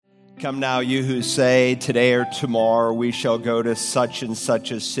Come now, you who say, today or tomorrow we shall go to such and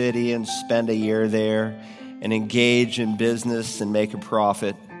such a city and spend a year there and engage in business and make a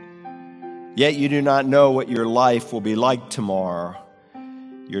profit. Yet you do not know what your life will be like tomorrow.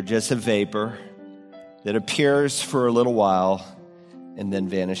 You're just a vapor that appears for a little while and then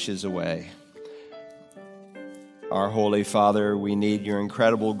vanishes away. Our Holy Father, we need your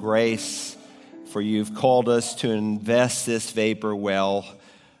incredible grace, for you've called us to invest this vapor well,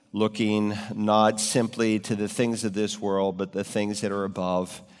 looking not simply to the things of this world, but the things that are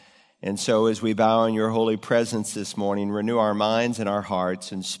above. And so as we bow in your holy presence this morning, renew our minds and our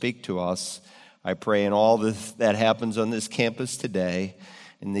hearts and speak to us. I pray in all that happens on this campus today,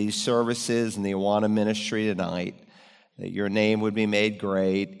 in these services and the Awana ministry tonight, that your name would be made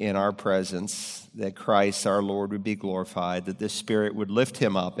great in our presence, that Christ our Lord would be glorified, that the Spirit would lift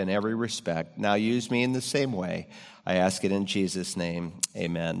him up in every respect. Now use me in the same way. I ask it in Jesus' name.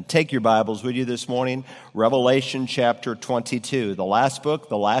 Amen. Take your Bibles with you this morning. Revelation chapter 22, the last book,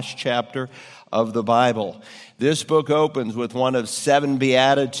 the last chapter of the Bible. This book opens with one of 7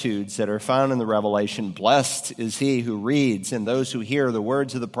 Beatitudes that are found in the Revelation. Blessed is he who reads and those who hear the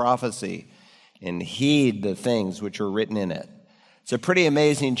words of the prophecy and heed the things which are written in it. It's a pretty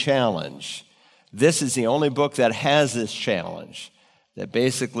amazing challenge. This is the only book that has this challenge that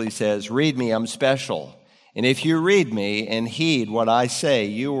basically says, read me, I'm special. And if you read me and heed what I say,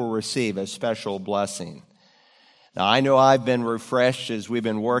 you will receive a special blessing. Now, I know I've been refreshed as we've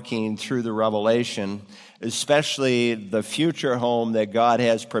been working through the Revelation, especially the future home that God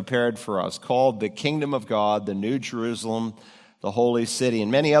has prepared for us, called the Kingdom of God, the New Jerusalem, the Holy City,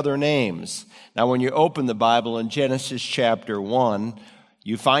 and many other names. Now, when you open the Bible in Genesis chapter 1,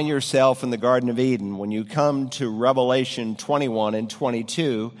 you find yourself in the Garden of Eden. When you come to Revelation 21 and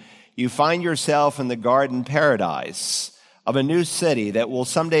 22, you find yourself in the garden paradise of a new city that will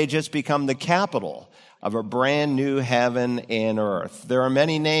someday just become the capital of a brand new heaven and earth. There are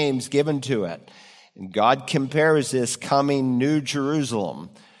many names given to it. And God compares this coming New Jerusalem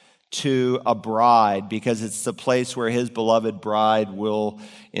to a bride, because it's the place where his beloved bride will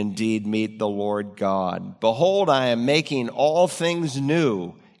indeed meet the Lord God. Behold, I am making all things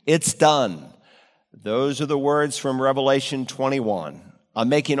new. It's done. Those are the words from Revelation 21. I'm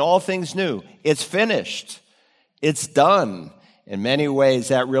making all things new. It's finished. It's done. In many ways,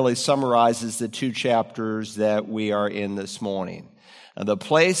 that really summarizes the 2 chapters that we are in this morning. Now, the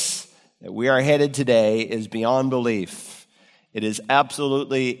place that we are headed today is beyond belief. It is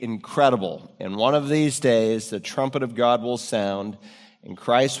absolutely incredible. And one of these days, the trumpet of God will sound, and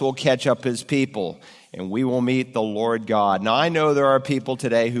Christ will catch up his people, and we will meet the Lord God. Now, I know there are people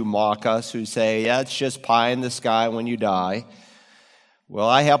today who mock us, who say, yeah, it's just pie in the sky when you die. Well,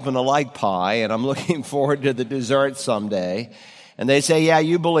 I happen to like pie, and I'm looking forward to the dessert someday. And they say, yeah,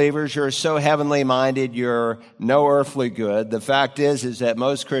 you believers, you're so heavenly minded, you're no earthly good. The fact is that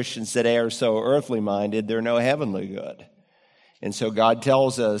most Christians today are so earthly minded, they're no heavenly good. And so God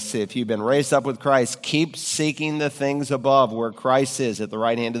tells us, if you've been raised up with Christ, keep seeking the things above where Christ is at the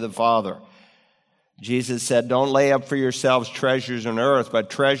right hand of the Father. Jesus said, don't lay up for yourselves treasures on earth, but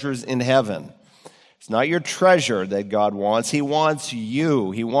treasures in heaven. It's not your treasure that God wants. He wants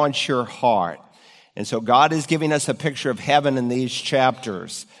you. He wants your heart. And so God is giving us a picture of heaven in these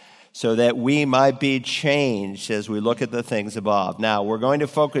chapters so that we might be changed as we look at the things above. Now, we're going to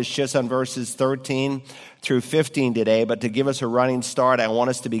focus just on verses 13 through 15 today, but to give us a running start, I want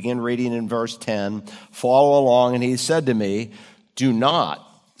us to begin reading in verse 10. Follow along, and he said to me, do not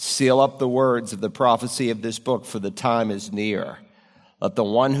seal up the words of the prophecy of this book, for the time is near. Let the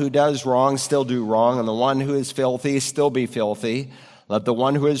one who does wrong still do wrong, and the one who is filthy still be filthy. Let the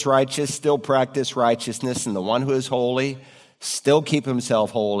one who is righteous still practice righteousness, and the one who is holy still keep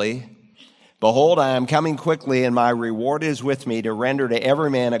himself holy. Behold, I am coming quickly, and my reward is with me to render to every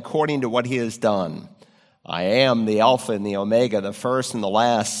man according to what he has done. I am the Alpha and the Omega, the first and the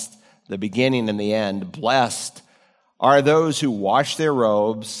last, the beginning and the end. Blessed are those who wash their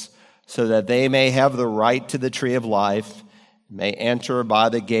robes, so that they may have the right to the tree of life, may enter by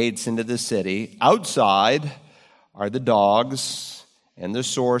the gates into the city. Outside are the dogs and the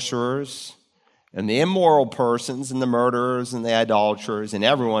sorcerers and the immoral persons and the murderers and the idolaters and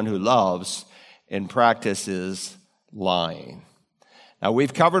everyone who loves and practices lying. Now,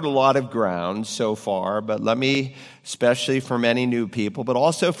 we've covered a lot of ground so far, but let me, especially for many new people, but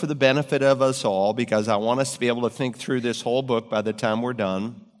also for the benefit of us all, because I want us to be able to think through this whole book by the time we're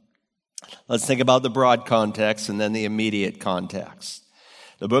done. Let's think about the broad context and then the immediate context.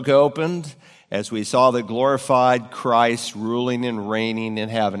 The book opened as we saw the glorified Christ ruling and reigning in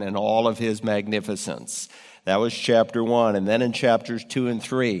heaven in all of his magnificence. That was chapter 1. And then in chapters 2 and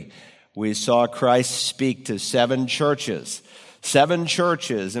 3, we saw Christ speak to 7 churches. 7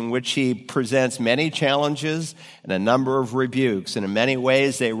 churches in which he presents many challenges and a number of rebukes. And in many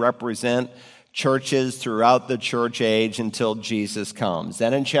ways, they represent churches throughout the church age until Jesus comes.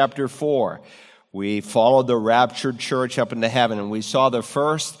 Then in chapter 4, we followed the raptured church up into heaven, and we saw the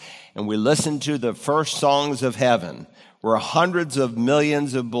first, and we listened to the first songs of heaven, where hundreds of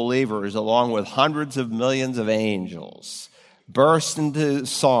millions of believers, along with hundreds of millions of angels, burst into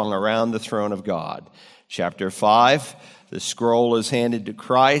song around the throne of God. Chapter 5, the scroll is handed to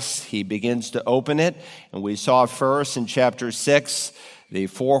Christ. He begins to open it, and we saw first in chapter 6, the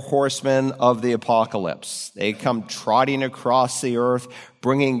 4 horsemen of the apocalypse. They come trotting across the earth,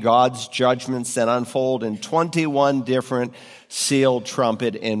 bringing God's judgments that unfold in 21 different sealed,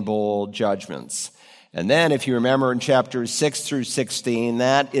 trumpet, and bowl judgments. And then, if you remember in chapters 6 through 16,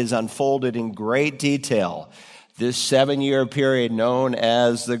 that is unfolded in great detail, this 7-year period known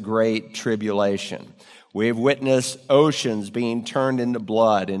as the Great Tribulation. We've witnessed oceans being turned into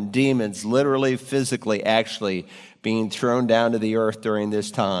blood and demons literally, physically, actually being thrown down to the earth during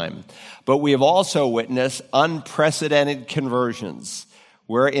this time. But we have also witnessed unprecedented conversions,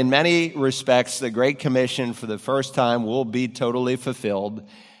 where in many respects the Great Commission for the first time will be totally fulfilled,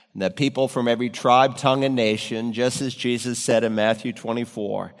 and that people from every tribe, tongue, and nation, just as Jesus said in Matthew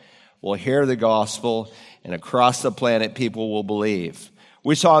 24, will hear the gospel, and across the planet people will believe.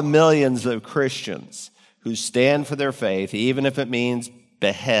 We saw millions of Christians who stand for their faith, even if it means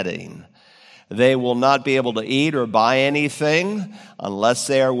beheading. They will not be able to eat or buy anything unless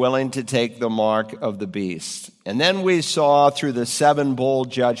they are willing to take the mark of the beast. And then we saw through the 7 bowl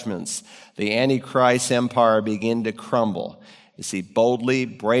judgments, the Antichrist empire begin to crumble as he boldly,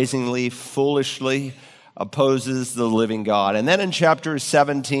 brazenly, foolishly opposes the living God. And then in chapters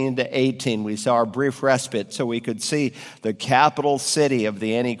 17 to 18, we saw a brief respite so we could see the capital city of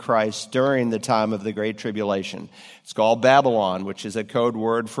the Antichrist during the time of the Great Tribulation. It's called Babylon, which is a code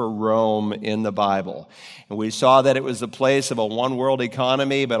word for Rome in the Bible. And we saw that it was the place of a one-world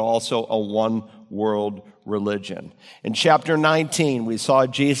economy, but also a one-world religion. In chapter 19, we saw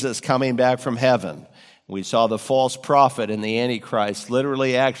Jesus coming back from heaven. We saw the false prophet and the Antichrist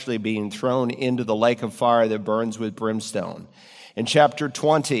literally actually being thrown into the lake of fire that burns with brimstone. In chapter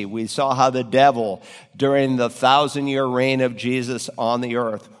 20, we saw how the devil, during the 1,000-year reign of Jesus on the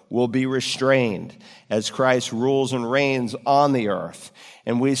earth, will be restrained as Christ rules and reigns on the earth.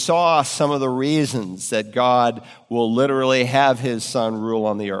 And we saw some of the reasons that God will literally have his son rule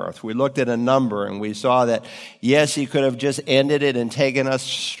on the earth. We looked at a number, and we saw that, yes, he could have just ended it and taken us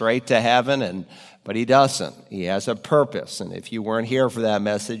straight to heaven, but he doesn't. He has a purpose. And if you weren't here for that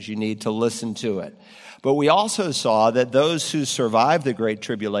message, you need to listen to it. But we also saw that those who survive the Great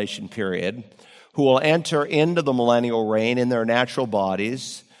Tribulation period, who will enter into the millennial reign in their natural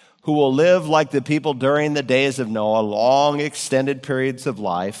bodies, who will live like the people during the days of Noah, long extended periods of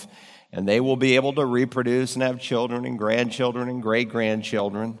life, and they will be able to reproduce and have children and grandchildren and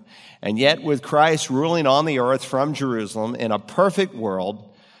great-grandchildren. And yet with Christ ruling on the earth from Jerusalem in a perfect world,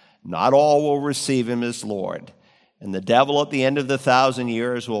 not all will receive him as Lord. And the devil at the end of the 1,000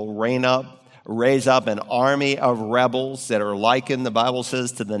 years will raise up an army of rebels that are likened, the Bible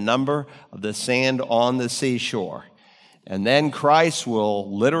says, to the number of the sand on the seashore. And then Christ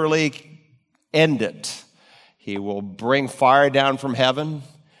will literally end it. He will bring fire down from heaven.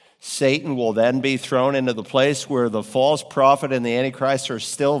 Satan will then be thrown into the place where the false prophet and the Antichrist are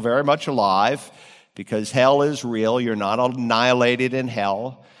still very much alive, because hell is real. You're not annihilated in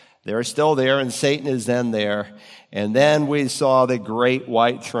hell. They're still there, and Satan is then there. And then we saw the great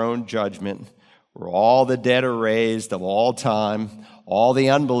white throne judgment, where all the dead are raised of all time, all the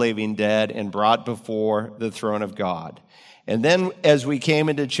unbelieving dead, and brought before the throne of God. And then as we came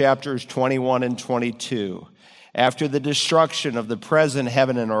into chapters 21 and 22, after the destruction of the present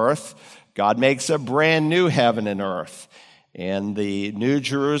heaven and earth, God makes a brand new heaven and earth. And the New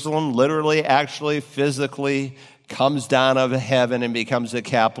Jerusalem literally, actually, physically comes down out of heaven and becomes the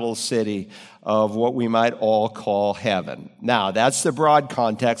capital city of what we might all call heaven. Now, that's the broad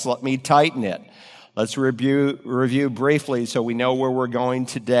context. Let me tighten it. Let's review briefly so we know where we're going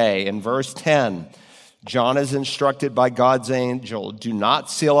today. In verse 10, John is instructed by God's angel, do not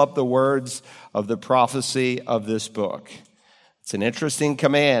seal up the words of the prophecy of this book. It's an interesting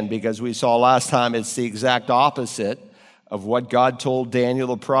command, because we saw last time it's the exact opposite of what God told Daniel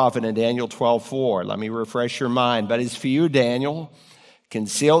the prophet in Daniel 12:4. Let me refresh your mind. But as for you, Daniel,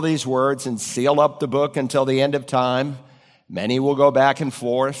 conceal these words and seal up the book until the end of time. Many will go back and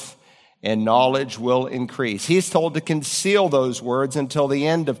forth, and knowledge will increase. He's told to conceal those words until the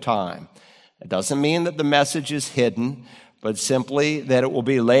end of time. It doesn't mean that the message is hidden, but simply that it will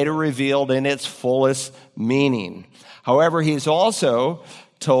be later revealed in its fullest meaning. However, he's also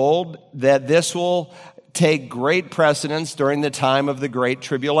told that this will take great precedence during the time of the Great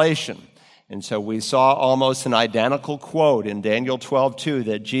Tribulation. And so we saw almost an identical quote in Daniel 12:2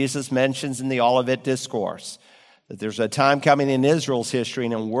 that Jesus mentions in the Olivet Discourse, that there's a time coming in Israel's history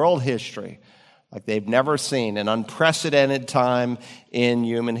and in world history like they've never seen, an unprecedented time in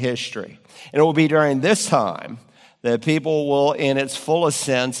human history. And it will be during this time that people will, in its fullest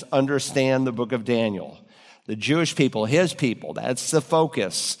sense, understand the book of Daniel. The Jewish people, his people, that's the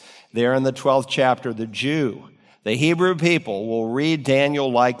focus there in the 12th chapter, the Jew. The Hebrew people will read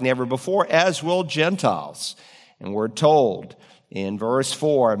Daniel like never before, as will Gentiles. And we're told in verse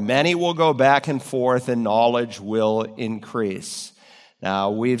 4, many will go back and forth and knowledge will increase.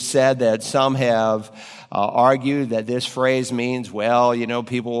 Now, we've said that some have argued that this phrase means, well,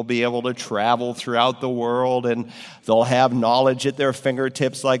 people will be able to travel throughout the world and they'll have knowledge at their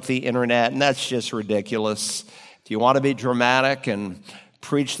fingertips like the internet, and that's just ridiculous. If you want to be dramatic and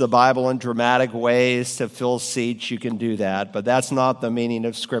preach the Bible in dramatic ways to fill seats, you can do that, but that's not the meaning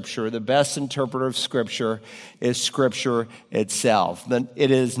of Scripture. The best interpreter of Scripture is Scripture itself. It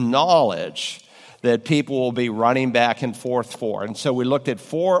is knowledge that people will be running back and forth for. And so we looked at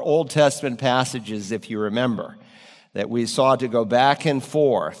 4 Old Testament passages, if you remember, that we saw to go back and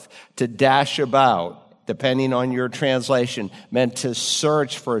forth, to dash about, depending on your translation, meant to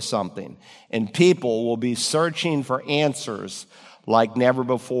search for something. And people will be searching for answers like never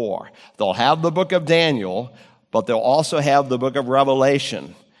before. They'll have the book of Daniel, but they'll also have the book of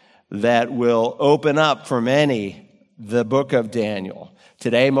Revelation that will open up for many the book of Daniel.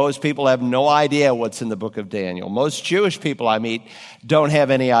 Today, most people have no idea what's in the book of Daniel. Most Jewish people I meet don't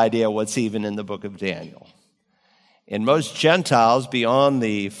have any idea what's even in the book of Daniel. And most Gentiles, beyond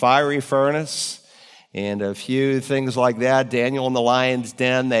the fiery furnace and a few things like that, Daniel in the lion's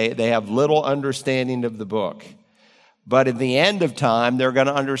den, they have little understanding of the book. But at the end of time, they're going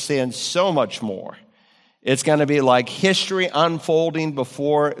to understand so much more. It's going to be like history unfolding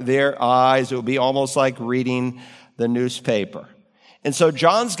before their eyes. It will be almost like reading the newspaper. And so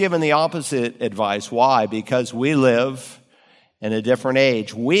John's given the opposite advice. Why? Because we live in a different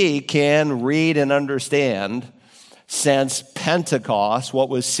age. We can read and understand since Pentecost what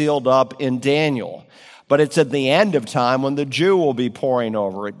was sealed up in Daniel. But it's at the end of time when the Jew will be poring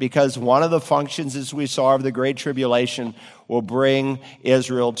over it, because one of the functions, as we saw, of the Great Tribulation will bring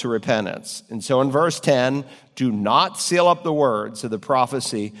Israel to repentance. And so in verse 10, do not seal up the words of the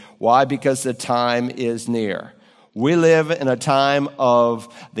prophecy. Why? Because the time is near. We live in a time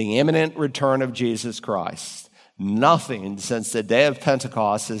of the imminent return of Jesus Christ. Nothing since the day of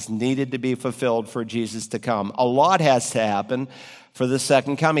Pentecost is needed to be fulfilled for Jesus to come. A lot has to happen for the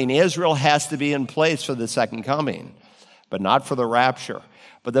second coming. Israel has to be in place for the second coming, but not for the rapture.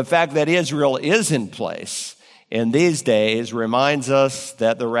 But the fact that Israel is in place in these days reminds us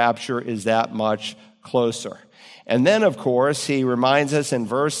that the rapture is that much closer. And then, of course, he reminds us in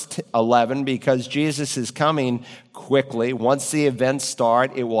verse 11, because Jesus is coming quickly. Once the events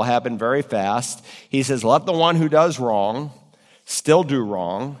start, it will happen very fast. He says, let the one who does wrong still do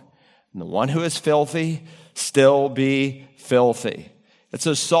wrong, and the one who is filthy still be filthy. It's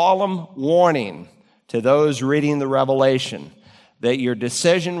a solemn warning to those reading the Revelation that your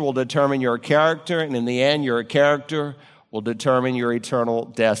decision will determine your character, and in the end, your character will determine your eternal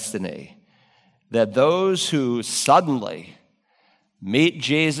destiny. That those who suddenly meet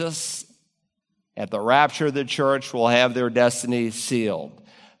Jesus at the rapture of the church will have their destiny sealed.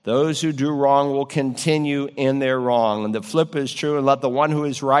 Those who do wrong will continue in their wrong. And the flip is true, and let the one who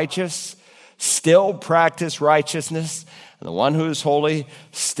is righteous still practice righteousness, and the one who is holy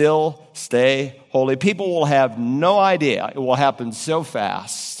still stay holy. People will have no idea. It will happen so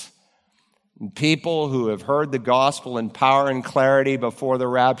fast. And people who have heard the gospel in power and clarity before the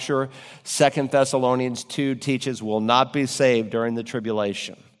rapture, 2 Thessalonians 2 teaches, will not be saved during the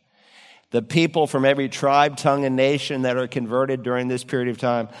tribulation. The people from every tribe, tongue, and nation that are converted during this period of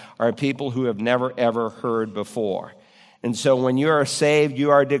time are people who have never, ever heard before. And so when you are saved,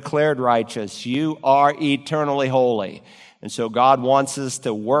 you are declared righteous. You are eternally holy. And so God wants us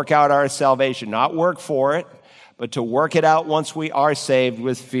to work out our salvation, not work for it, but to work it out once we are saved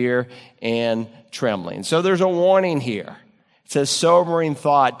with fear and trembling. So there's a warning here. It's a sobering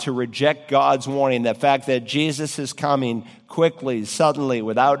thought to reject God's warning, the fact that Jesus is coming quickly, suddenly,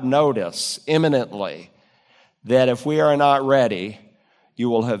 without notice, imminently, that if we are not ready, You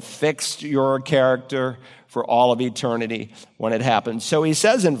will have fixed your character for all of eternity when it happens. So he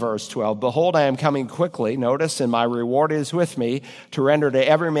says in verse 12, behold, I am coming quickly. Notice, and my reward is with me to render to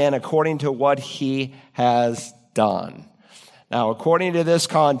every man according to what he has done. Now, according to this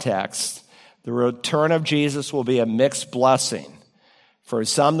context, the return of Jesus will be a mixed blessing. For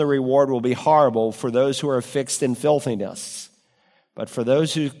some, the reward will be horrible for those who are fixed in filthiness. But for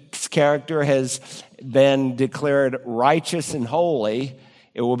those whose character has been declared righteous and holy,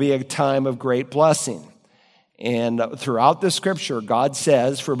 it will be a time of great blessing. And throughout the scripture, God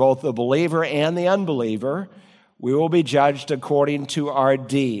says for both the believer and the unbeliever, we will be judged according to our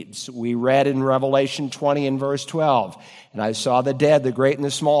deeds. We read in Revelation 20 and verse 12, and I saw the dead, the great and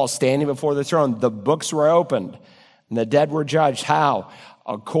the small, standing before the throne. The books were opened, and the dead were judged. How?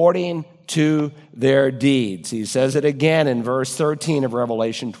 According to their deeds. He says it again in verse 13 of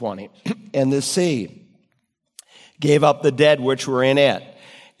Revelation 20. And the sea gave up the dead which were in it,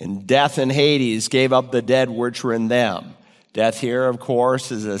 and death and Hades gave up the dead which were in them. Death here, of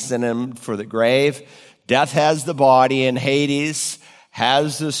course, is a synonym for the grave. Death has the body, and Hades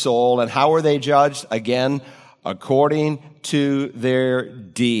has the soul. And how are they judged? Again, according to their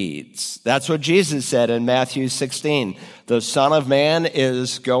deeds. That's what Jesus said in Matthew 16. The Son of Man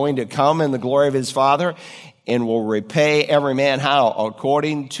is going to come in the glory of his Father and will repay every man how?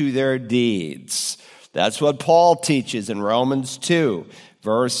 According to their deeds. That's what Paul teaches in Romans 2.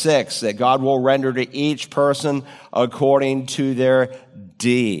 Verse 6, that God will render to each person according to their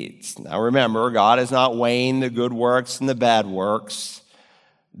deeds. Now remember, God is not weighing the good works and the bad works.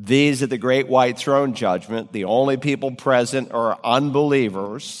 These at the great white throne judgment, the only people present are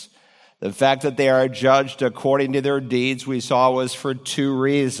unbelievers. The fact that they are judged according to their deeds, we saw, was for two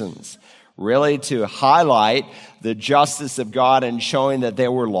reasons. Really to highlight the justice of God and showing that they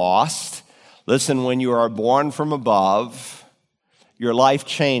were lost. Listen, when you are born from above, your life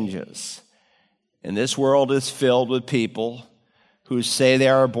changes. And this world is filled with people who say they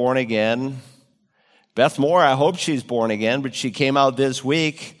are born again. Beth Moore, I hope she's born again, but she came out this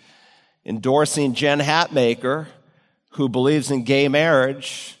week endorsing Jen Hatmaker, who believes in gay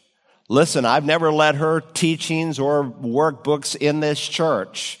marriage. Listen, I've never led her teachings or workbooks in this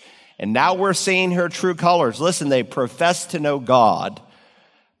church. And now we're seeing her true colors. Listen, they profess to know God,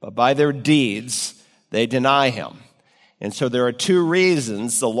 but by their deeds, they deny him. And so there are two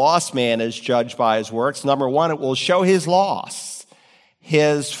reasons the lost man is judged by his works. Number one, it will show his loss.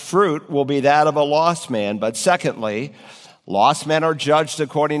 His fruit will be that of a lost man. But secondly, lost men are judged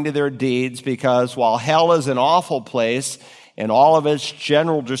according to their deeds, because while hell is an awful place in all of its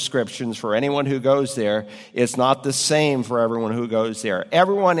general descriptions for anyone who goes there, it's not the same for everyone who goes there.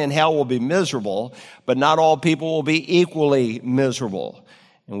 Everyone in hell will be miserable, but not all people will be equally miserable.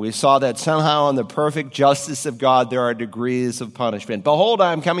 And we saw that somehow in the perfect justice of God, there are degrees of punishment. Behold,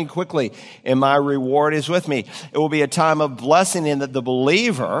 I am coming quickly, and my reward is with me. It will be a time of blessing in that the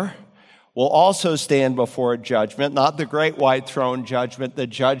believer will also stand before judgment, not the great white throne judgment, the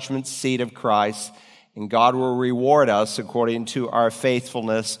judgment seat of Christ. And God will reward us according to our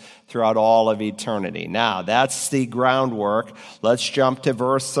faithfulness throughout all of eternity. Now, that's the groundwork. Let's jump to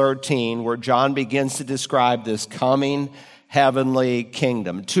verse 13, where John begins to describe this coming heavenly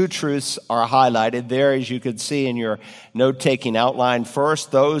kingdom. Two truths are highlighted there, as you could see in your note-taking outline.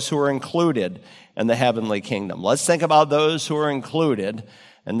 First, those who are included in the heavenly kingdom. Let's think about those who are included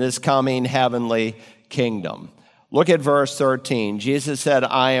in this coming heavenly kingdom. Look at verse 13. Jesus said,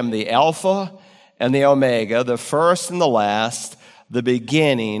 I am the Alpha and the Omega, the first and the last, the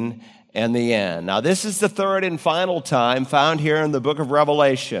beginning and the end. Now, this is the third and final time found here in the book of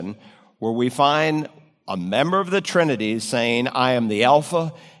Revelation where we find a member of the Trinity saying, I am the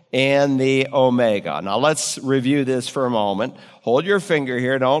Alpha and the Omega. Now let's review this for a moment. Hold your finger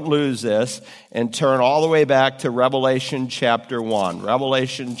here, don't lose this, and turn all the way back to Revelation chapter 1.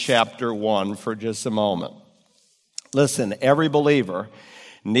 Revelation chapter 1 for just a moment. Listen, every believer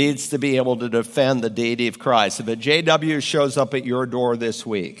needs to be able to defend the deity of Christ. If a JW shows up at your door this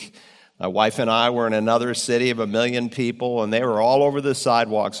week, my wife and I were in another city of 1 million people, and they were all over the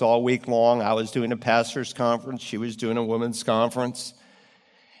sidewalks all week long. I was doing a pastor's conference. She was doing a women's conference.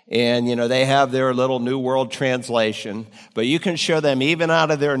 And, they have their little New World Translation, but you can show them, even out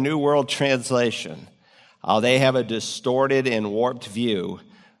of their New World Translation, how they have a distorted and warped view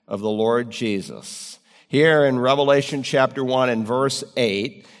of the Lord Jesus. Here in Revelation chapter 1 and verse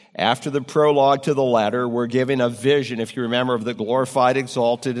 8, after the prologue to the letter, we're given a vision, if you remember, of the glorified,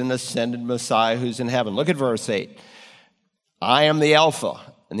 exalted, and ascended Messiah who's in heaven. Look at verse 8. I am the Alpha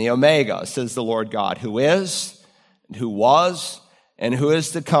and the Omega, says the Lord God, who is, and who was, and who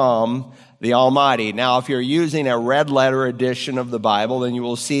is to come, the Almighty. Now, if you're using a red letter edition of the Bible, then you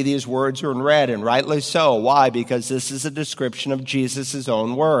will see these words are in red, and rightly so. Why? Because this is a description of Jesus'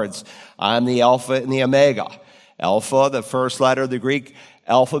 own words. I'm the Alpha and the Omega. Alpha, the first letter of the Greek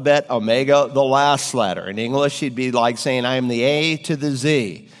alphabet, Omega, the last letter. In English, it'd be like saying, I am the A to the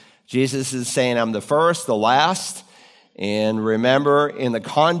Z. Jesus is saying, I'm the first, the last. And remember, in the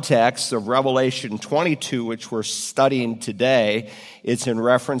context of Revelation 22, which we're studying today, it's in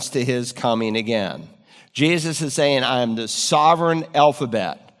reference to his coming again. Jesus is saying, I am the sovereign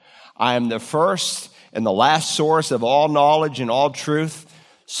alphabet. I am the first and the last source of all knowledge and all truth.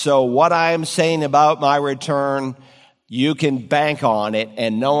 So what I am saying about my return, you can bank on it,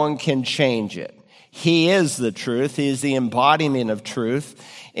 and no one can change it. He is the truth. He is the embodiment of truth.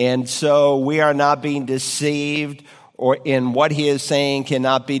 And so we are not being deceived, or in what he is saying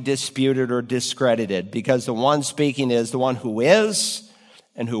cannot be disputed or discredited, because the one speaking is the one who is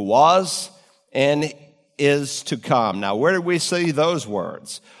and who was and is to come. Now, where do we see those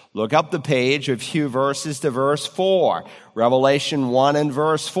words? Look up the page a few verses to verse 4. Revelation 1 and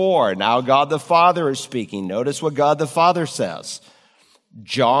verse 4. Now God the Father is speaking. Notice what God the Father says.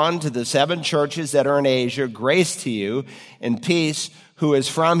 John, to the 7 churches that are in Asia, grace to you and peace, who is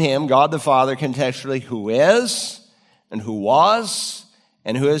from him, God the Father, contextually, who is and who was,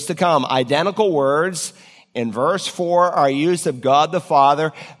 and who is to come. Identical words in verse 4 are used of God the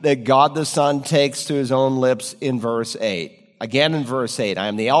Father that God the Son takes to his own lips in verse 8. Again in verse 8, I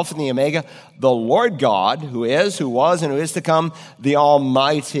am the Alpha and the Omega, the Lord God, who is, who was, and who is to come, the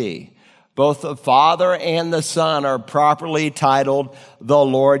Almighty. Both the Father and the Son are properly titled the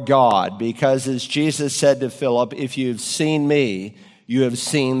Lord God, because as Jesus said to Philip, if you've seen me, you have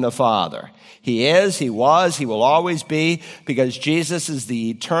seen the Father. He is, he was, he will always be, because Jesus is the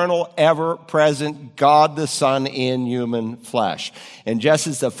eternal, ever-present God the Son in human flesh. And just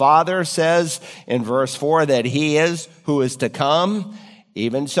as the Father says in verse 4 that he is who is to come,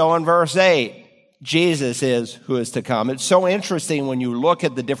 even so in verse 8, Jesus is who is to come. It's so interesting when you look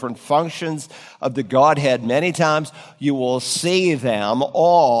at the different functions of the Godhead. Many times you will see them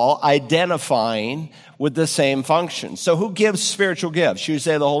all identifying with the same function. So who gives spiritual gifts? You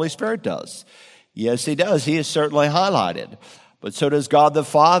say the Holy Spirit does. Yes, he does. He is certainly highlighted. But so does God the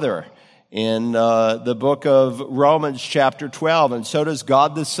Father in the book of Romans chapter 12. And so does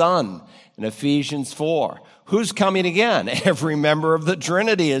God the Son in Ephesians 4. Who's coming again? Every member of the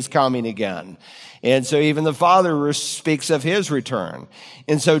Trinity is coming again. And so even the Father speaks of his return.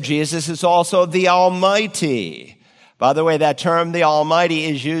 And so Jesus is also the Almighty. By the way, that term, the Almighty,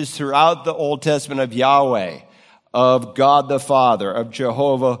 is used throughout the Old Testament of Yahweh, of God the Father, of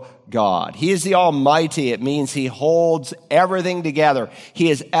Jehovah God. He is the Almighty. It means he holds everything together.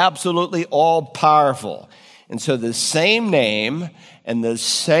 He is absolutely all-powerful. And so the same name and the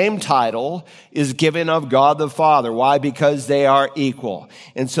same title is given of God the Father. Why? Because they are equal.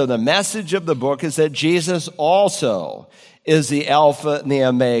 And so the message of the book is that Jesus also is the Alpha and the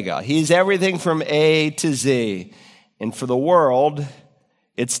Omega. He's everything from A to Z. And for the world,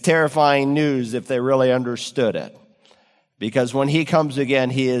 it's terrifying news if they really understood it. Because when he comes again,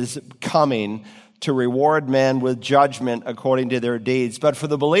 he is coming to reward men with judgment according to their deeds. But for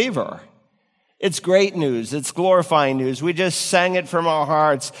the believer, it's great news. It's glorifying news. We just sang it from our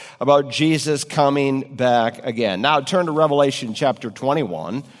hearts about Jesus coming back again. Now turn to Revelation chapter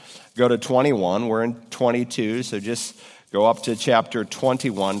 21. Go to 21. We're in 22, so just go up to chapter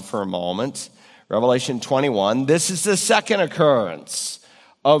 21 for a moment. Revelation 21. This is the second occurrence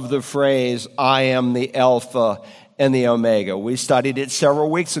of the phrase, I am the Alpha and the Omega. We studied it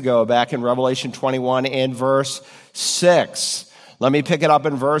several weeks ago back in Revelation 21 and verse 6. Let me pick it up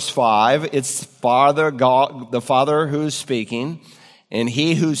in verse 5. It's God, the Father who's speaking. And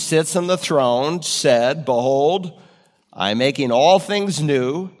he who sits on the throne said, behold, I am making all things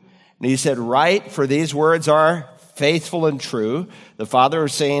new. And he said, write, for these words are faithful and true. The Father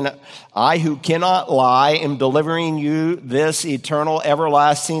is saying, I who cannot lie am delivering you this eternal,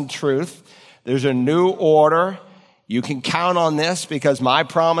 everlasting truth. There's a new order. You can count on this because my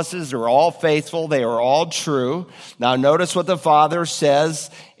promises are all faithful. They are all true. Now notice what the Father says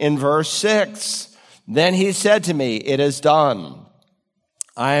in verse 6. Then he said to me, it is done.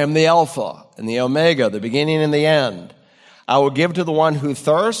 I am the Alpha and the Omega, the beginning and the end. I will give to the one who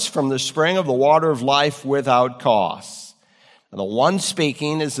thirsts from the spring of the water of life without cost. And the one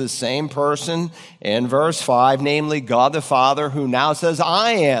speaking is the same person in verse 5, namely God the Father, who now says,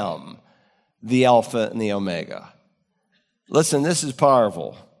 I am the Alpha and the Omega. Listen, this is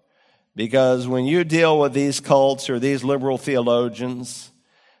powerful, because when you deal with these cults or these liberal theologians,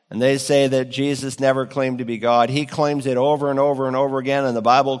 And they say that Jesus never claimed to be God. He claims it over and over and over again, and the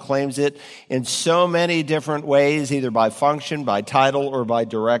Bible claims it in so many different ways, either by function, by title, or by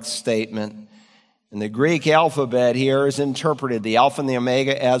direct statement. And the Greek alphabet here is interpreted, the Alpha and the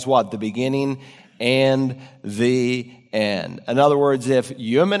Omega, as what? The beginning and the end. In other words, if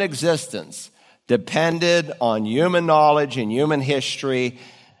human existence depended on human knowledge and human history,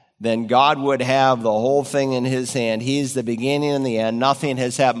 then God would have the whole thing in his hand. He's the beginning and the end. Nothing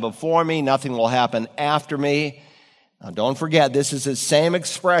has happened before me. Nothing will happen after me. Now, don't forget, this is the same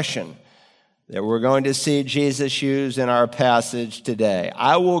expression that we're going to see Jesus use in our passage today.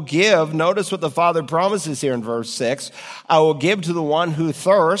 I will give, notice what the Father promises here in verse 6, I will give to the one who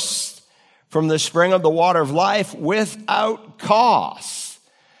thirsts from the spring of the water of life without cost.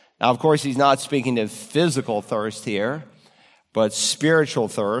 Now, of course, he's not speaking of physical thirst here, but spiritual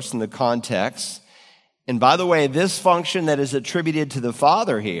thirst in the context. And by the way, this function that is attributed to the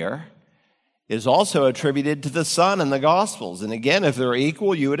Father here is also attributed to the Son in the Gospels. And again, if they're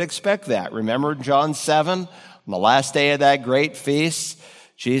equal, you would expect that. Remember John 7, on the last day of that great feast,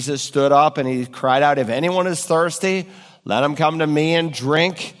 Jesus stood up and he cried out, if anyone is thirsty, let him come to me and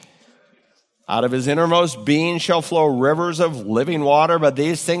drink. Out of his innermost being shall flow rivers of living water. But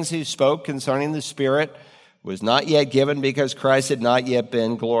these things he spoke concerning the Spirit was not yet given because Christ had not yet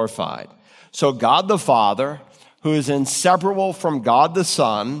been glorified. So God the Father, who is inseparable from God the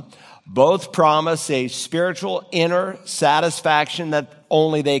Son, both promise a spiritual inner satisfaction that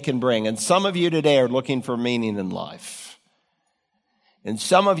only they can bring. And some of you today are looking for meaning in life. And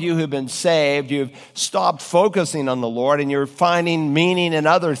some of you who've been saved, you've stopped focusing on the Lord and you're finding meaning in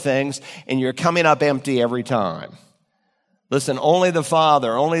other things and you're coming up empty every time. Listen, only the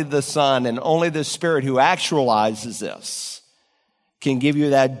Father, only the Son, and only the Spirit who actualizes this can give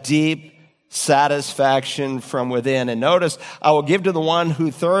you that deep satisfaction from within. And notice, I will give to the one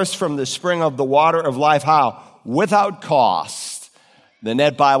who thirsts from the spring of the water of life. How? Without cost. The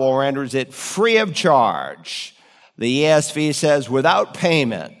Net Bible renders it free of charge. The ESV says without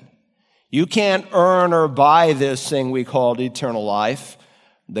payment. You can't earn or buy this thing we call eternal life.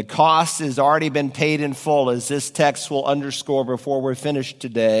 The cost has already been paid in full, as this text will underscore before we're finished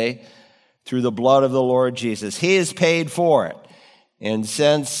today, through the blood of the Lord Jesus. He has paid for it. And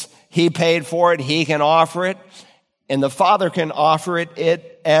since he paid for it, he can offer it, and the Father can offer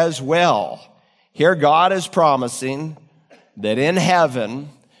it as well. Here God is promising that in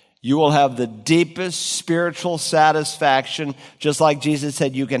heaven, you will have the deepest spiritual satisfaction, just like Jesus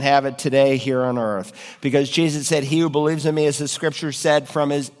said, you can have it today here on earth. Because Jesus said, he who believes in me, as the scripture said,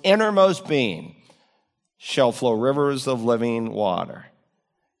 from his innermost being shall flow rivers of living water.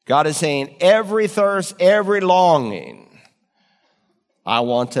 God is saying, every thirst, every longing, I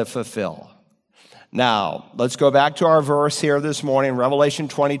want to fulfill. Now, let's go back to our verse here this morning, Revelation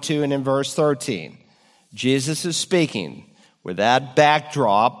 22 and in verse 13. Jesus is speaking. With that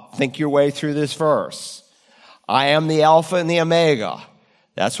backdrop, think your way through this verse. I am the Alpha and the Omega.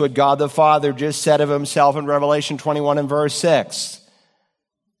 That's what God the Father just said of himself in Revelation 21 and verse 6.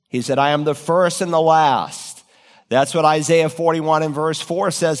 He said, I am the first and the last. That's what Isaiah 41 and verse 4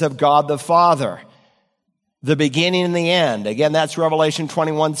 says of God the Father. The beginning and the end. Again, that's Revelation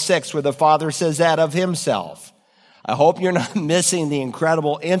 21:6, where the Father says that of himself. I hope you're not missing the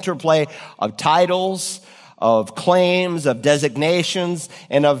incredible interplay of titles, of claims, of designations,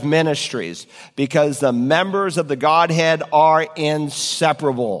 and of ministries, because the members of the Godhead are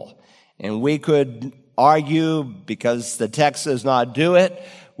inseparable. And we could argue, because the text does not do it,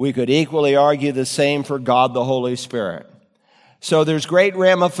 we could equally argue the same for God the Holy Spirit. So there's great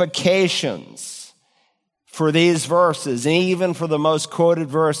ramifications for these verses, and even for the most quoted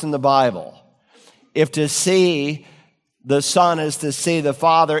verse in the Bible. If to see the Son is to see the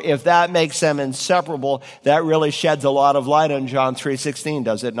Father, if that makes them inseparable, that really sheds a lot of light on John 3:16,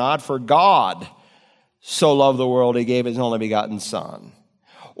 does it not? For God so loved the world, he gave his only begotten Son.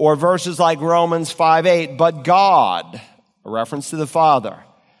 Or verses like Romans 5:8, but God, a reference to the Father,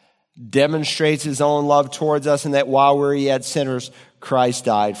 demonstrates his own love towards us, and that while we're yet sinners, Christ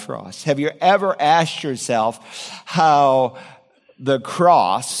died for us. Have you ever asked yourself how the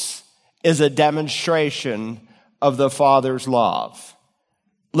cross is a demonstration of the Father's love?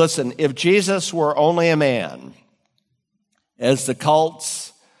 Listen, if Jesus were only a man, as the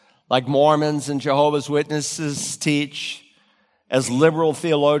cults like Mormons and Jehovah's Witnesses teach, as liberal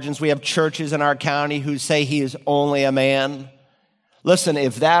theologians, we have churches in our county who say he is only a man. Listen,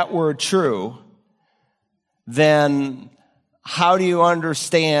 if that were true, then how do you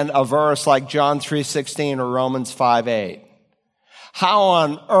understand a verse like John 3:16 or Romans 5:8? How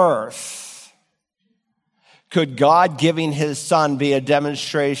on earth Could God giving his son be a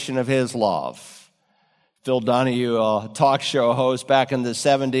demonstration of his love? Phil Donahue, a talk show host back in the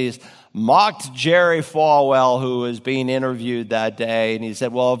 70s, mocked Jerry Falwell, who was being interviewed that day. And he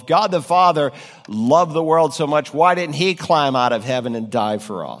said, well, if God the Father loved the world so much, why didn't he climb out of heaven and die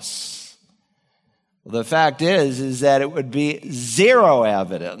for us? Well, the fact is that it would be zero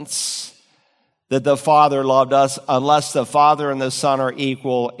evidence that the Father loved us unless the Father and the Son are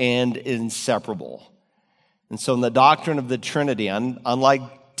equal and inseparable. And so in the doctrine of the Trinity, unlike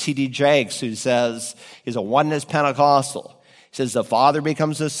T.D. Jakes, who says he's a oneness Pentecostal, he says the Father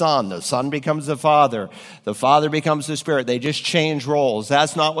becomes the Son becomes the Father becomes the Spirit. They just change roles.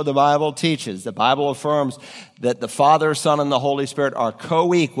 That's not what the Bible teaches. The Bible affirms that the Father, Son, and the Holy Spirit are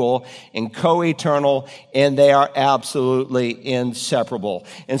co-equal and co-eternal, and they are absolutely inseparable.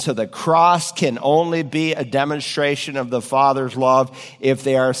 And so the cross can only be a demonstration of the Father's love if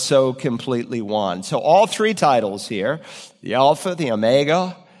they are so completely one. So all three titles here, the Alpha, the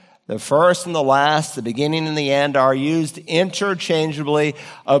Omega, the first and the last, the beginning and the end, are used interchangeably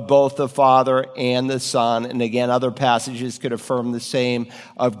of both the Father and the Son. And again, other passages could affirm the same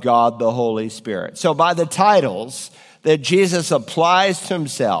of God the Holy Spirit. So by the titles that Jesus applies to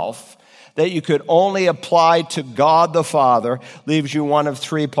himself, that you could only apply to God the Father, leaves you one of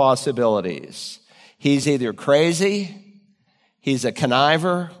three possibilities. He's either crazy, he's a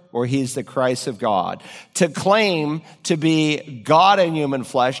conniver, or he's the Christ of God. To claim to be God in human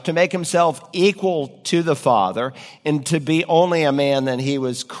flesh, to make himself equal to the Father, and to be only a man, then he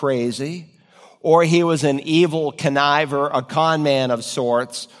was crazy, or he was an evil conniver, a con man of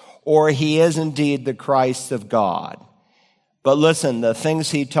sorts, or he is indeed the Christ of God. But listen, the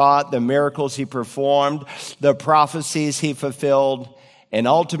things he taught, the miracles he performed, the prophecies he fulfilled, and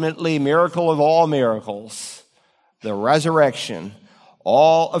ultimately, miracle of all miracles, the resurrection,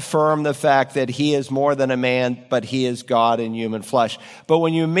 all affirm the fact that he is more than a man, but he is God in human flesh. But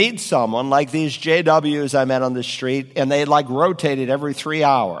when you meet someone like these JWs I met on the street, and they rotated every 3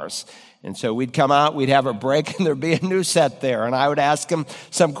 hours, and so we'd come out, we'd have a break, and there'd be a new set there, and I would ask them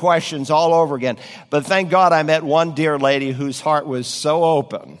some questions all over again. But thank God I met one dear lady whose heart was so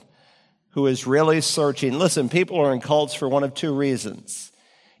open, who is really searching. Listen, people are in cults for one of two reasons.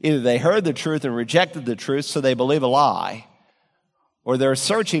 Either they heard the truth and rejected the truth, so they believe a lie, or they're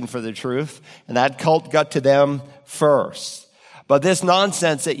searching for the truth, and that cult got to them first. But this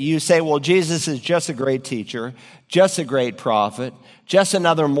nonsense that you say, well, Jesus is just a great teacher, just a great prophet, just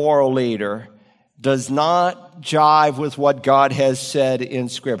another moral leader, does not jive with what God has said in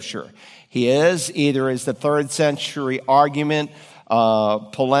Scripture. He is, either as the 3rd century argument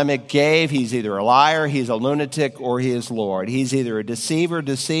polemic gave, he's either a liar, he's a lunatic, or he is Lord. He's either a deceiver,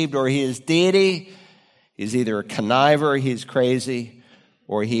 deceived, or he is deity. He's either a conniver, he's crazy,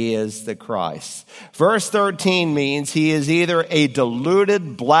 or he is the Christ. Verse 13 means he is either a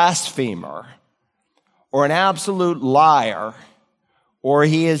deluded blasphemer or an absolute liar, or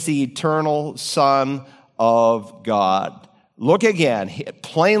he is the eternal Son of God. Look again, it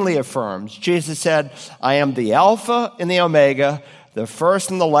plainly affirms. Jesus said, I am the Alpha and the Omega, the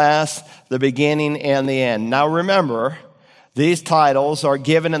first and the last, the beginning and the end. Now remember, these titles are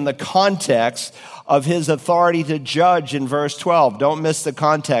given in the context of his authority to judge in verse 12. Don't miss the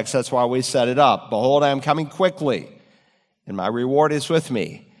context. That's why we set it up. Behold, I am coming quickly, and my reward is with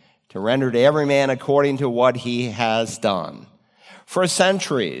me, to render to every man according to what he has done. For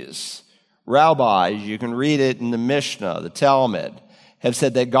centuries, rabbis, you can read it in the Mishnah, the Talmud, have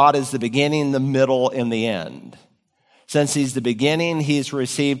said that God is the beginning, the middle, and the end. Since he's the beginning, he's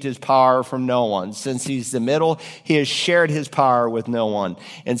received his power from no one. Since he's the middle, he has shared his power with no one.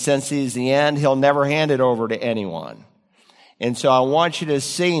 And since he's the end, he'll never hand it over to anyone. And so I want you to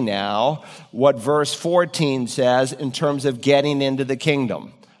see now what verse 14 says in terms of getting into the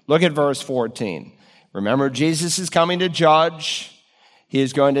kingdom. Look at verse 14. Remember, Jesus is coming to judge. He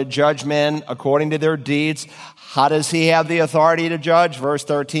is going to judge men according to their deeds. How does he have the authority to judge? Verse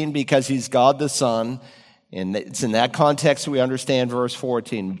 13, because he's God the Son. And it's in that context we understand verse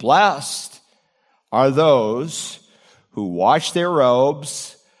 14. Blessed are those who wash their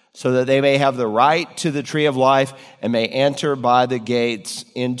robes so that they may have the right to the tree of life and may enter by the gates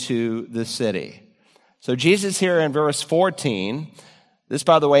into the city. So Jesus here in verse 14, this,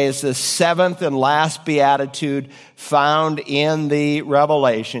 by the way, is the 7th and last beatitude found in the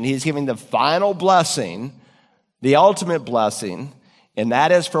Revelation. He's giving the final blessing, the ultimate blessing, and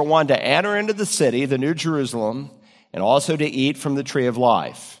that is for one to enter into the city, the New Jerusalem, and also to eat from the tree of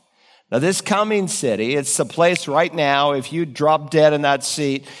life. Now, this coming city, it's the place right now, if you drop dead in that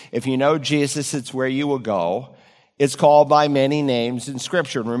seat, if you know Jesus, it's where you will go. It's called by many names in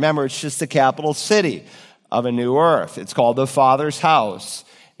Scripture. And remember, it's just the capital city. of a new earth. It's called the Father's house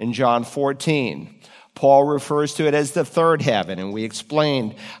in John 14. Paul refers to it as the third heaven, and we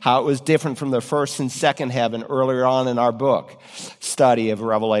explained how it was different from the first and second heaven earlier on in our book study of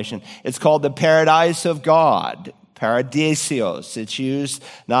Revelation. It's called the paradise of God, paradisios. It's used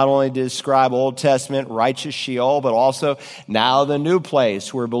not only to describe Old Testament righteous Sheol, but also now the new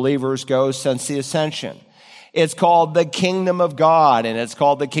place where believers go since the ascension. It's called the kingdom of God, and it's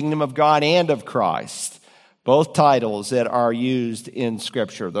called the kingdom of God and of Christ. Both titles that are used in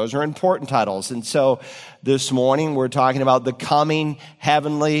Scripture. Those are important titles. And so this morning we're talking about the coming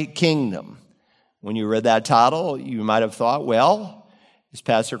heavenly kingdom. When you read that title, you might have thought, well, is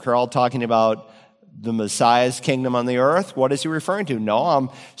Pastor Carl talking about the Messiah's kingdom on the earth? What is he referring to? No,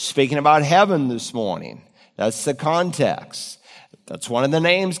 I'm speaking about heaven this morning. That's the context. That's one of the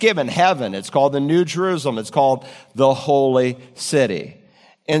names given, heaven. It's called the New Jerusalem. It's called the Holy City.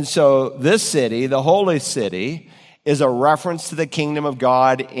 And so this city, the Holy City, is a reference to the kingdom of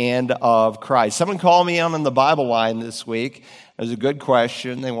God and of Christ. Someone called me on the Bible line this week. It was a good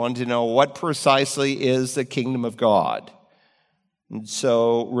question. They wanted to know what precisely is the kingdom of God. And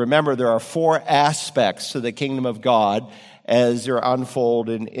so remember, there are four aspects to the kingdom of God as they're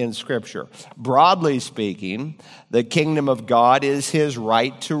unfolded in Scripture. Broadly speaking, the kingdom of God is his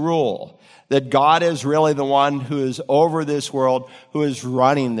right to rule. That God is really the one who is over this world, who is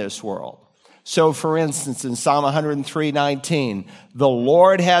running this world. So, for instance, in Psalm 103:19, the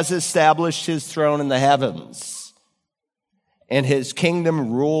Lord has established his throne in the heavens, and his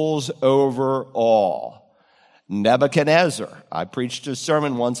kingdom rules over all. Nebuchadnezzar, I preached a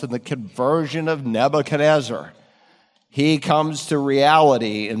sermon once on the conversion of Nebuchadnezzar. He comes to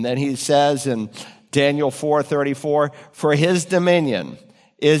reality, and then he says in Daniel 4:34, for his dominion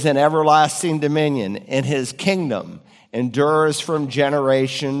is an everlasting dominion, and his kingdom endures from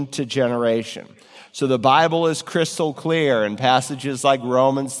generation to generation. So the Bible is crystal clear in passages like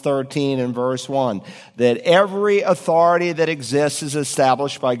Romans 13 and verse 1 that every authority that exists is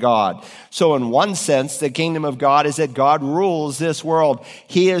established by God. So in one sense, the kingdom of God is that God rules this world.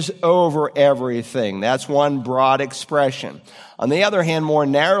 He is over everything. That's one broad expression. On the other hand, more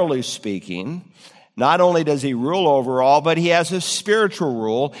narrowly speaking, not only does he rule over all, but he has a spiritual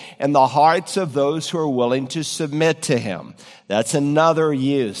rule in the hearts of those who are willing to submit to him. That's another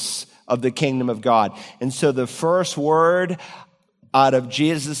use of the kingdom of God. And so the first word out of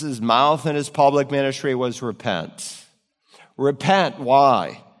Jesus' mouth in his public ministry was repent. Repent.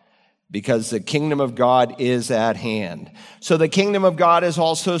 Why? Because the kingdom of God is at hand. So the kingdom of God is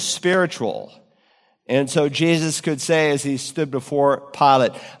also spiritual. And so Jesus could say as he stood before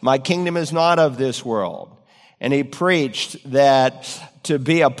Pilate, my kingdom is not of this world. And he preached that to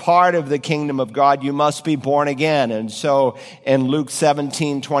be a part of the kingdom of God, you must be born again. And so in Luke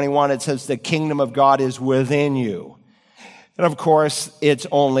 17:21, it says the kingdom of God is within you. And of course, it's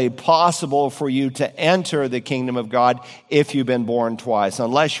only possible for you to enter the kingdom of God if you've been born twice.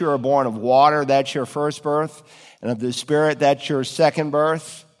 Unless you are born of water, that's your first birth, and of the Spirit, that's your second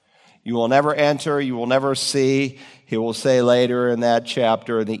birth. You will never enter, you will never see, he will say later in that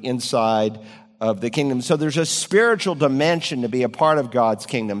chapter, the inside of the kingdom. So there's a spiritual dimension to be a part of God's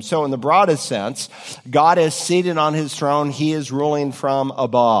kingdom. So in the broadest sense, God is seated on his throne. He is ruling from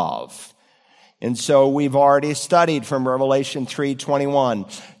above. And so we've already studied from Revelation 3:21.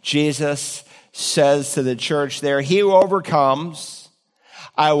 Jesus says to the church there, he who overcomes,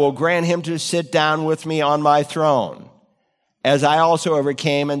 I will grant him to sit down with me on my throne, as I also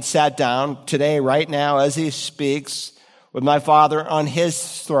overcame and sat down today, right now, as he speaks, with my Father on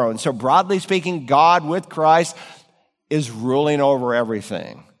his throne. So broadly speaking, God with Christ is ruling over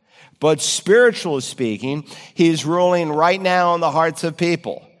everything. But spiritually speaking, he's ruling right now in the hearts of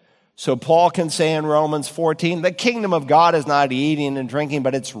people. So Paul can say in Romans 14, the kingdom of God is not eating and drinking,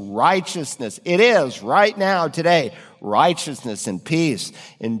 but it's righteousness. It is right now, today, righteousness and peace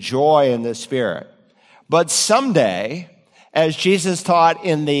and joy in the Spirit. But someday, as Jesus taught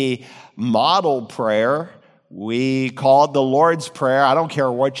in the model prayer, we call it the Lord's Prayer. I don't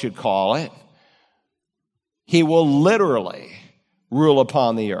care what you call it. He will literally rule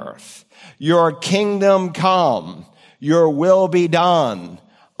upon the earth. Your kingdom come, your will be done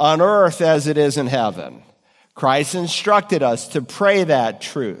on earth as it is in heaven. Christ instructed us to pray that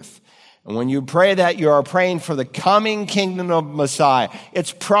truth. And when you pray that, you are praying for the coming kingdom of Messiah.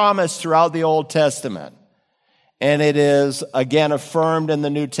 It's promised throughout the Old Testament. And it is, again, affirmed in the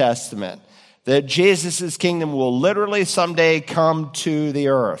New Testament that Jesus' kingdom will literally someday come to the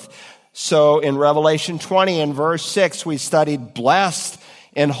earth. So in Revelation 20 and verse 6, we studied, blessed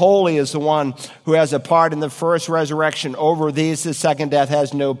and holy is the one who has a part in the first resurrection. Over these, the second death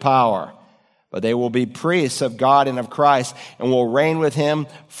has no power. but they will be priests of God and of Christ and will reign with him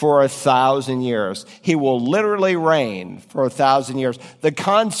for 1,000 years. He will literally reign for 1,000 years. The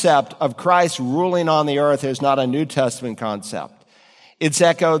concept of Christ ruling on the earth is not a New Testament concept. It's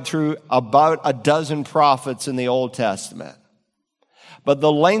echoed through about a dozen prophets in the Old Testament. But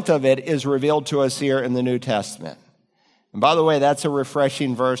the length of it is revealed to us here in the New Testament. And by the way, that's a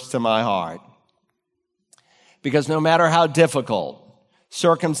refreshing verse to my heart. Because no matter how difficult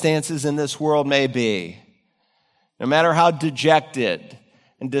circumstances in this world may be, no matter how dejected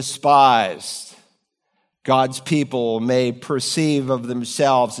and despised God's people may perceive of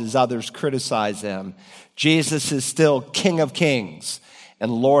themselves as others criticize them, Jesus is still King of Kings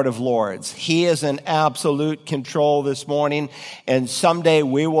and Lord of Lords. He is in absolute control this morning, and someday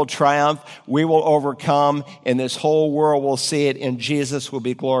we will triumph, we will overcome, and this whole world will see it, and Jesus will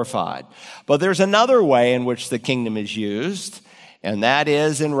be glorified. But there's another way in which the kingdom is used, and that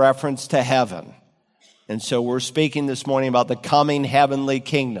is in reference to heaven. And so we're speaking this morning about the coming heavenly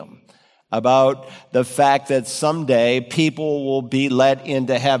kingdom, about the fact that someday people will be let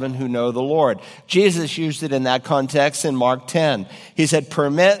into heaven who know the Lord. Jesus used it in that context in Mark 10. He said,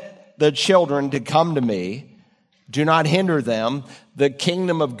 "Permit the children to come to me. Do not hinder them. The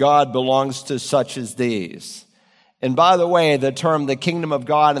kingdom of God belongs to such as these." And by the way, the term the kingdom of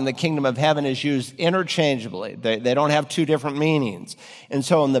God and the kingdom of heaven is used interchangeably. They don't have two different meanings. And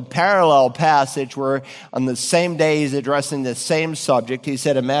so in the parallel passage where on the same day he's addressing the same subject, he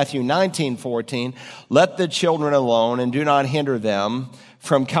said in Matthew 19:14, "Let the children alone and do not hinder them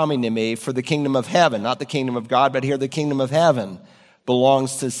from coming to me, for the kingdom of heaven," not the kingdom of God, but here the kingdom of heaven,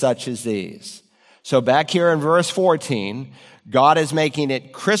 "belongs to such as these." So back here in verse 14, God is making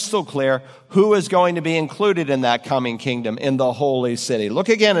it crystal clear who is going to be included in that coming kingdom in the holy city. Look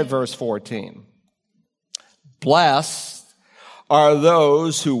again at verse 14. "Blessed are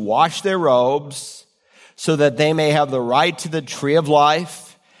those who wash their robes so that they may have the right to the tree of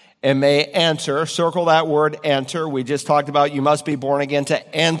life and may enter." Circle that word, enter. We just talked about you must be born again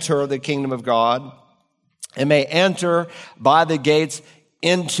to enter the kingdom of God. "And may enter by the gates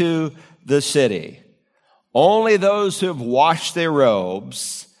into the city." Only those who have washed their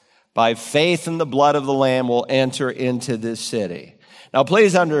robes by faith in the blood of the Lamb will enter into this city. Now,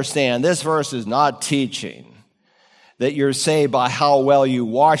 please understand, this verse is not teaching that you're saved by how well you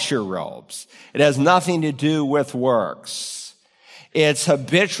wash your robes. It has nothing to do with works. It's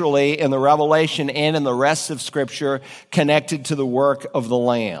habitually in the Revelation and in the rest of Scripture connected to the work of the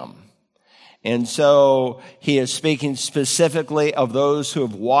Lamb. And so he is speaking specifically of those who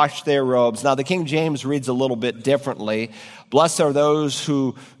have washed their robes. Now, the King James reads a little bit differently. "Blessed are those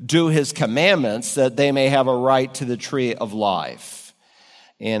who do his commandments, that they may have a right to the tree of life."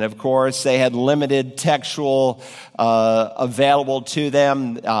 And of course, they had limited textual available to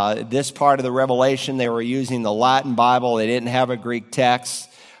them. This part of the Revelation, they were using the Latin Bible. They didn't have a Greek text,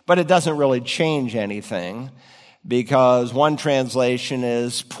 but it doesn't really change anything, because one translation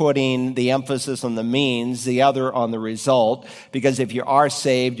is putting the emphasis on the means, the other on the result, because if you are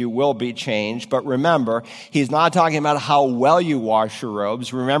saved, you will be changed. But remember, he's not talking about how well you wash your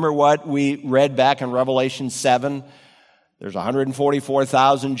robes. Remember what we read back in Revelation 7? There's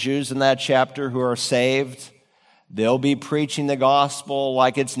 144,000 Jews in that chapter who are saved. They'll be preaching the gospel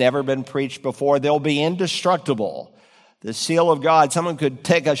like it's never been preached before. They'll be indestructible. The seal of God, someone could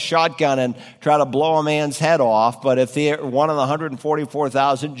take a shotgun and try to blow a man's head off, but if they're one of the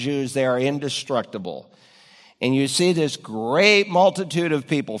 144,000 Jews, they are indestructible. And you see this great multitude of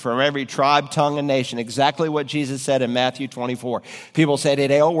people from every tribe, tongue, and nation, exactly what Jesus said in Matthew 24. People say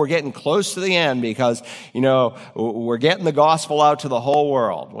today, "Oh, we're getting close to the end because, we're getting the gospel out to the whole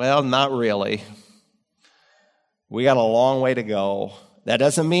world." Well, not really. We got a long way to go. That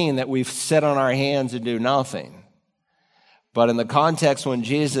doesn't mean that we sit on our hands and do nothing. But in the context when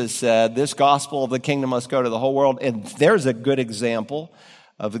Jesus said, this gospel of the kingdom must go to the whole world, and there's a good example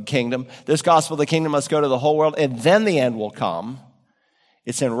of the kingdom. This gospel of the kingdom must go to the whole world, and then the end will come.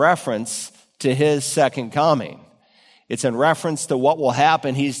 It's in reference to his second coming. It's in reference to what will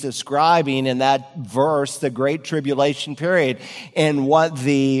happen. He's describing in that verse the great tribulation period. And what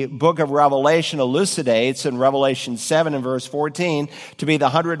the book of Revelation elucidates in Revelation 7 and verse 14 to be the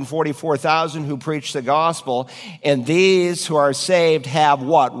 144,000 who preach the gospel. And these who are saved have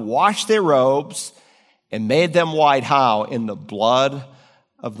what? Washed their robes and made them white. How? In the blood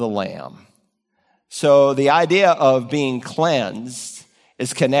of the Lamb. So the idea of being cleansed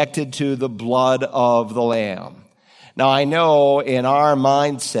is connected to the blood of the Lamb. Now, I know in our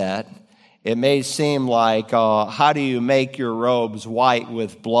mindset, it may seem like, how do you make your robes white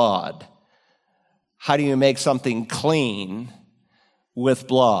with blood? How do you make something clean with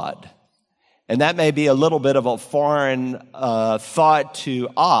blood? And that may be a little bit of a foreign thought to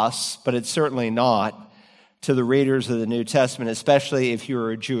us, but it's certainly not to the readers of the New Testament, especially if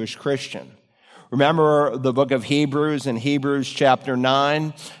you're a Jewish Christian. Remember the book of Hebrews, in Hebrews chapter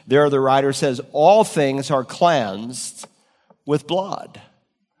 9, there the writer says, all things are cleansed with blood.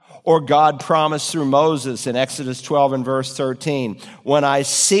 Or God promised through Moses in Exodus 12 and verse 13, when I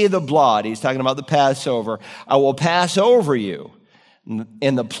see the blood, he's talking about the Passover, I will pass over you,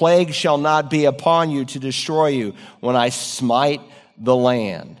 and the plague shall not be upon you to destroy you when I smite the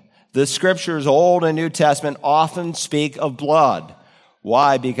land. The scriptures, Old and New Testament, often speak of blood.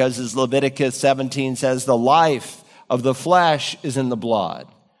 Why? Because as Leviticus 17 says, the life of the flesh is in the blood.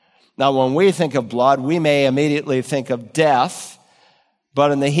 Now, when we think of blood, we may immediately think of death,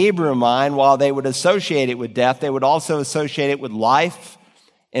 but in the Hebrew mind, while they would associate it with death, they would also associate it with life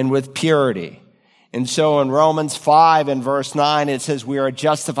and with purity. And so in Romans 5 and verse 9, it says we are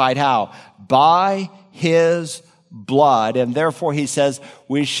justified how? By his blood. And therefore, he says,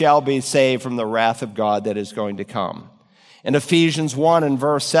 we shall be saved from the wrath of God that is going to come. In Ephesians 1 and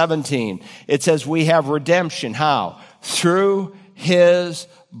verse 17, it says we have redemption. How? Through his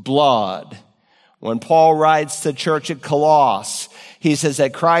blood. When Paul writes to the church at Colossus, he says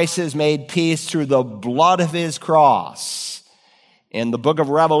that Christ has made peace through the blood of his cross. And the book of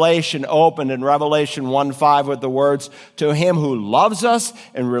Revelation opened in Revelation 1:5 with the words, to him who loves us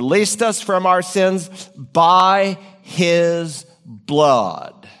and released us from our sins by his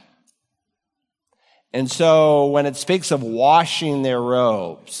blood. And so when it speaks of washing their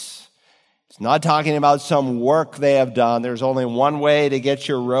robes, it's not talking about some work they have done. There's only one way to get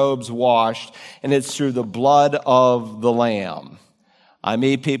your robes washed, and it's through the blood of the Lamb. I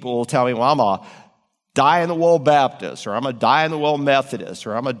meet people who will tell me, well, I'm a die-in-the-wool Baptist, or I'm a die-in-the-wool Methodist,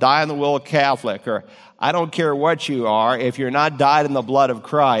 or I'm a die-in-the-wool Catholic, or I don't care what you are. If you're not dyed in the blood of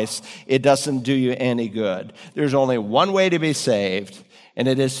Christ, it doesn't do you any good. There's only one way to be saved, and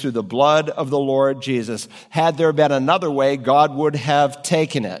it is through the blood of the Lord Jesus. Had there been another way, God would have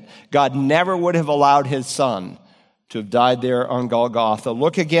taken it. God never would have allowed his son to have died there on Golgotha.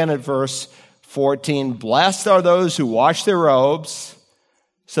 Look again at verse 14. Blessed are those who wash their robes,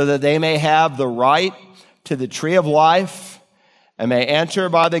 so that they may have the right to the tree of life and may enter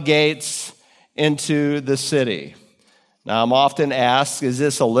by the gates into the city. Now, I'm often asked, is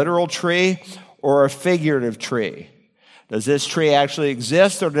this a literal tree or a figurative tree? Does this tree actually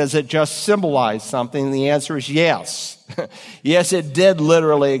exist, or does it just symbolize something? And the answer is yes. Yes, it did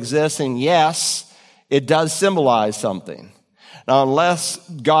literally exist, and yes, it does symbolize something. Now, unless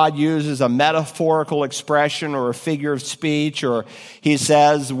God uses a metaphorical expression or a figure of speech, or he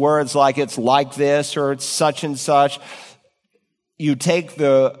says words like it's like this or it's such and such, you take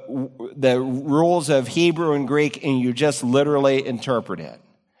the rules of Hebrew and Greek and you just literally interpret it.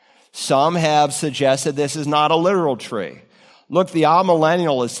 Some have suggested this is not a literal tree. Look, the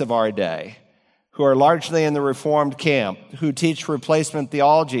amillennialists of our day, who are largely in the Reformed camp, who teach replacement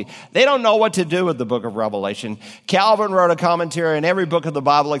theology, they don't know what to do with the book of Revelation. Calvin wrote a commentary on every book of the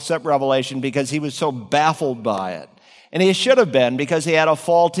Bible except Revelation because he was so baffled by it. And he should have been, because he had a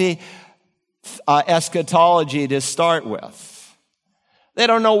faulty eschatology to start with. They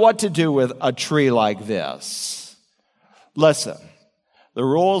don't know what to do with a tree like this. Listen. The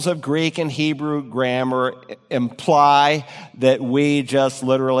rules of Greek and Hebrew grammar imply that we just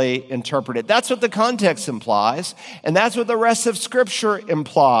literally interpret it. That's what the context implies, and that's what the rest of Scripture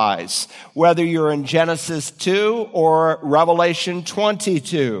implies, whether you're in Genesis 2 or Revelation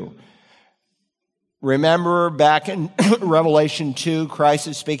 22. Remember back in Revelation 2, Christ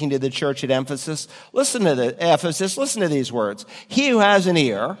is speaking to the church at Ephesus. Listen to these words. He who has an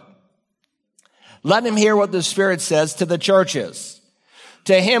ear, let him hear what the Spirit says to the churches.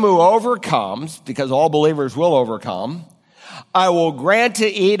 To him who overcomes, because all believers will overcome, I will grant to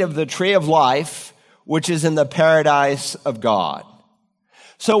eat of the tree of life, which is in the paradise of God.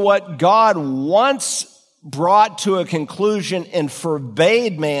 So what God once brought to a conclusion and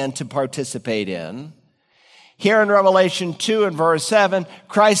forbade man to participate in, here in Revelation 2 and verse 7,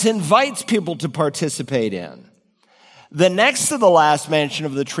 Christ invites people to participate in. The next to the last mention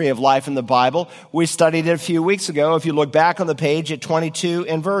of the tree of life in the Bible, we studied it a few weeks ago. If you look back on the page at 22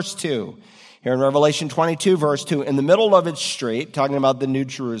 and verse 2, here in Revelation 22, verse 2, in the middle of its street, talking about the New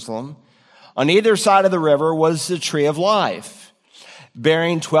Jerusalem, on either side of the river was the tree of life,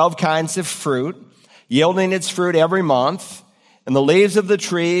 bearing 12 kinds of fruit, yielding its fruit every month, and the leaves of the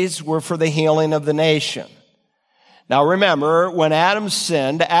trees were for the healing of the nation. Now remember, when Adam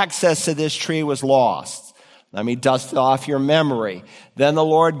sinned, access to this tree was lost. Let me dust off your memory. Then the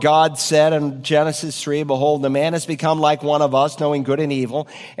Lord God said in Genesis 3, behold, the man has become like one of us, knowing good and evil.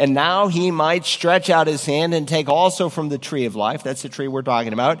 And now he might stretch out his hand and take also from the tree of life, that's the tree we're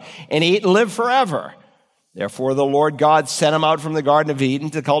talking about, and eat and live forever. Therefore the Lord God sent him out from the Garden of Eden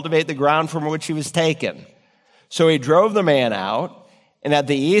to cultivate the ground from which he was taken. So he drove the man out, and at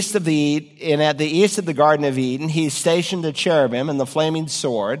the east of the Garden of Eden, he stationed the cherubim and the flaming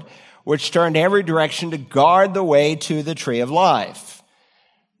sword, which turned every direction to guard the way to the tree of life.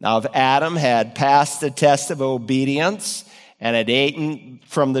 Now, if Adam had passed the test of obedience and had eaten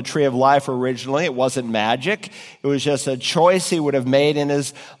from the tree of life originally, it wasn't magic. It was just a choice he would have made in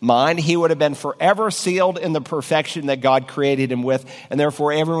his mind. He would have been forever sealed in the perfection that God created him with, and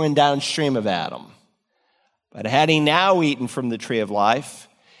therefore everyone downstream of Adam. But had he now eaten from the tree of life,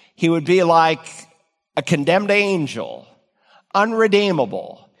 he would be like a condemned angel,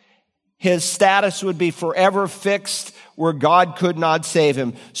 unredeemable. His status would be forever fixed where God could not save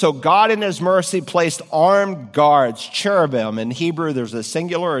him. So God in his mercy placed armed guards, cherubim. In Hebrew, there's a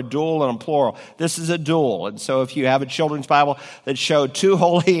singular, a dual, and a plural. This is a dual. And so if you have a children's Bible that showed two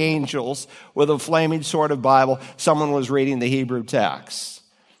holy angels with a flaming sword of Bible, someone was reading the Hebrew text.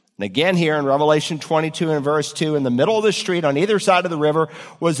 And again here in Revelation 22 and verse 2, in the middle of the street on either side of the river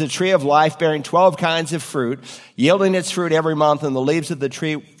was the tree of life bearing 12 kinds of fruit, yielding its fruit every month, and the leaves of the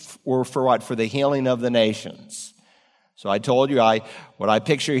tree were for what? For the healing of the nations. So I told you, what I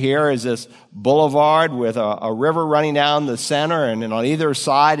picture here is this boulevard with a river running down the center, and then on either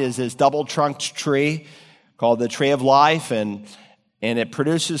side is this double-trunked tree called the tree of life, and it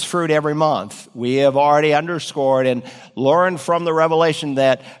produces fruit every month. We have already underscored and learned from the Revelation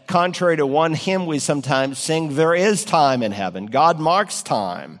that contrary to one hymn we sometimes sing, there is time in heaven. God marks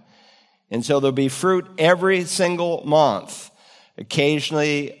time. And so there'll be fruit every single month.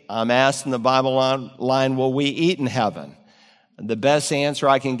 Occasionally, I'm asked in the Bible line, will we eat in heaven? And the best answer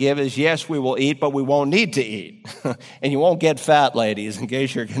I can give is yes, we will eat, but we won't need to eat. And you won't get fat, ladies, in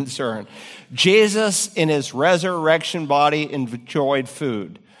case you're concerned. Jesus, in his resurrection body, enjoyed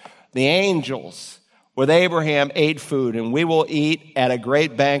food. The angels with Abraham ate food, and we will eat at a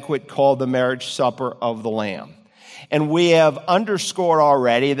great banquet called the marriage supper of the Lamb. And we have underscored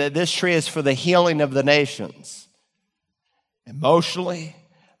already that this tree is for the healing of the nations. Emotionally,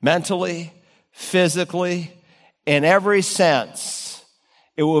 mentally, physically, in every sense,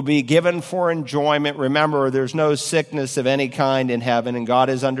 it will be given for enjoyment. Remember, there's no sickness of any kind in heaven, and God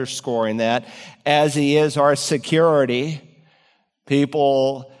is underscoring that, as he is our security.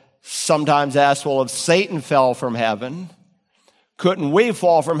 People sometimes ask, well, if Satan fell from heaven, couldn't we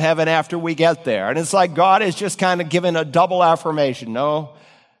fall from heaven after we get there? And it's like God is just kind of giving a double affirmation. No,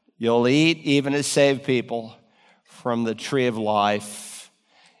 you'll eat, even as saved people, from the tree of life.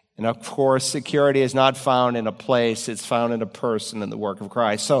 And of course, security is not found in a place, it's found in a person, in the work of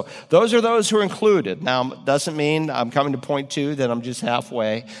Christ. So those are those who are included. Now, it doesn't mean I'm coming to point 2 that I'm just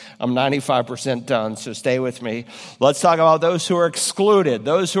halfway. I'm 95% done, so stay with me. Let's talk about those who are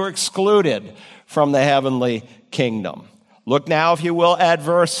excluded from the heavenly kingdom. Look now, if you will, at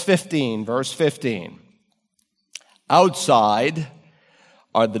verse 15. Verse 15. Outside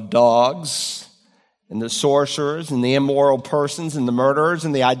are the dogs, and the sorcerers, and the immoral persons, and the murderers,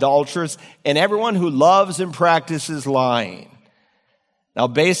 and the idolaters, and everyone who loves and practices lying. Now,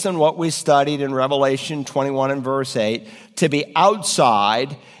 based on what we studied in Revelation 21 and verse 8, to be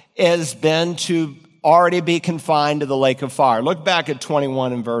outside has been to already be confined to the lake of fire. Look back at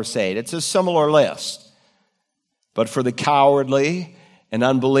 21 and verse 8. It's a similar list. But for the cowardly and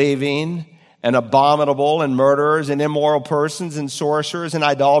unbelieving and abominable and murderers and immoral persons and sorcerers and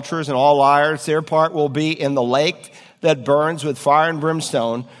idolaters and all liars, their part will be in the lake that burns with fire and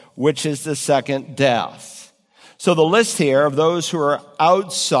brimstone, which is the second death. So the list here of those who are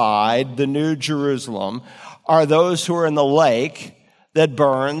outside the New Jerusalem are those who are in the lake that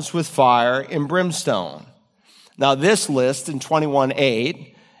burns with fire and brimstone. Now this list in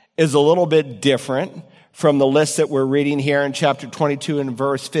 21:8 is a little bit different from the list that we're reading here in chapter 22 and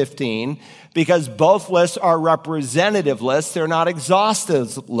verse 15, because both lists are representative lists. They're not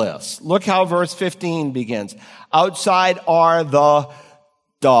exhaustive lists. Look how verse 15 begins. Outside are the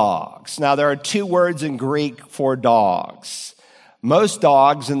dogs. Now, there are 2 words in Greek for dogs. Most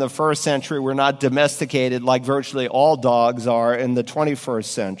dogs in the first century were not domesticated like virtually all dogs are in the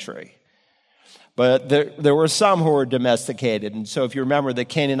 21st century. But there were some who were domesticated. And so if you remember the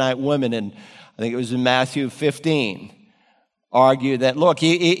Canaanite women, and I think it was in Matthew 15, argue that, look,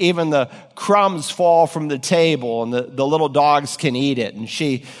 even the crumbs fall from the table and the little dogs can eat it. And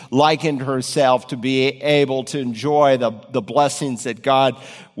she likened herself to be able to enjoy the blessings that God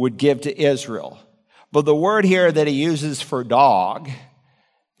would give to Israel. But the word here that he uses for dog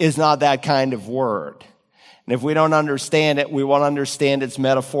is not that kind of word. And if we don't understand it, we won't understand its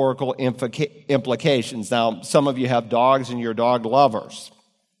metaphorical implications. Now, some of you have dogs and you're dog lovers.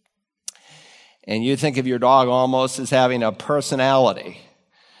 And you think of your dog almost as having a personality.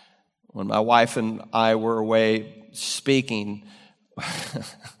 When my wife and I were away speaking,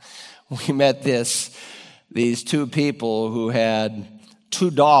 we met these two people who had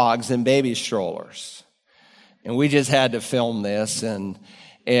two dogs in baby strollers. And we just had to film this. I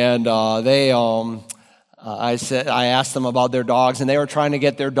asked them about their dogs, and they were trying to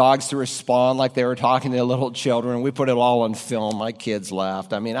get their dogs to respond like they were talking to little children. We put it all on film. My kids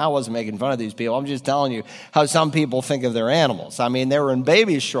laughed. I mean, I wasn't making fun of these people. I'm just telling you how some people think of their animals. I mean, they were in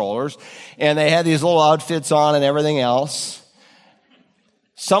baby strollers, and they had these little outfits on and everything else.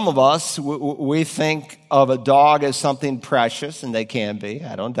 Some of us, we think of a dog as something precious, and they can be.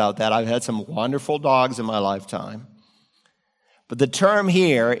 I don't doubt that. I've had some wonderful dogs in my lifetime. But the term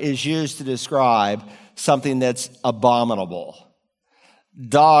here is used to describe something that's abominable.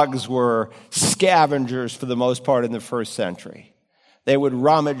 Dogs were scavengers for the most part in the first century. They would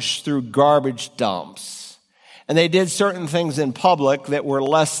rummage through garbage dumps. And they did certain things in public that were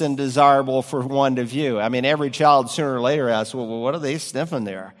less than desirable for one to view. I mean, every child sooner or later asks, well, what are they sniffing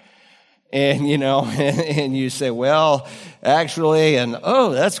there? And, and you say, well, actually, and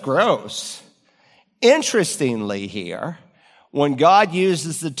oh, that's gross. Interestingly here, when God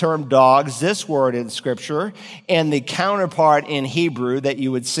uses the term dogs, this word in Scripture, and the counterpart in Hebrew that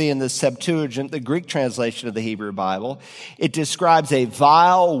you would see in the Septuagint, the Greek translation of the Hebrew Bible, it describes a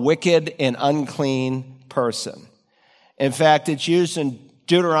vile, wicked, and unclean person. In fact, it's used in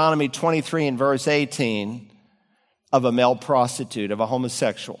Deuteronomy 23 and verse 18 of a male prostitute, of a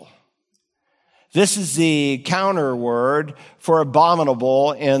homosexual. This is the counter word for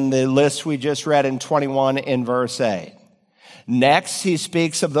abominable in the list we just read in 21 in verse 8. Next, he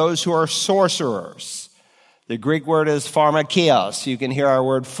speaks of those who are sorcerers. The Greek word is pharmakios. You can hear our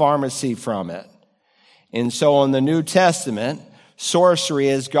word pharmacy from it. And so in the New Testament, sorcery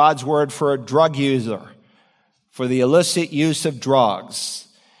is God's word for a drug user, for the illicit use of drugs.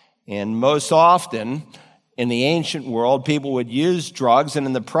 And most often, in the ancient world, people would use drugs, and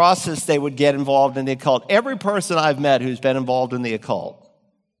in the process, they would get involved in the occult. Every person I've met who's been involved in the occult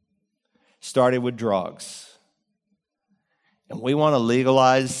started with drugs. And we want to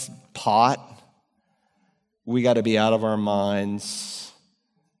legalize pot. We got to be out of our minds.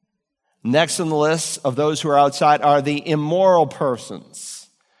 Next on the list of those who are outside are the immoral persons.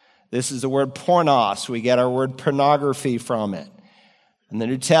 This is the word pornos. We get our word pornography from it. In the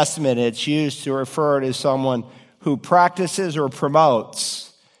New Testament, it's used to refer to someone who practices or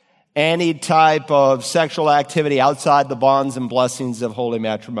promotes any type of sexual activity outside the bonds and blessings of holy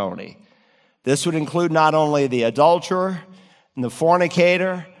matrimony. This would include not only the adulterer, and the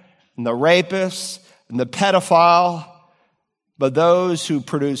fornicator, and the rapist, and the pedophile, but those who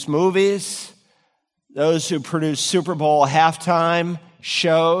produce movies, those who produce Super Bowl halftime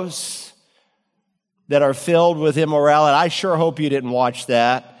shows that are filled with immorality. I sure hope you didn't watch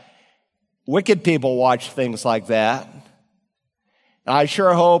that. Wicked people watch things like that. And I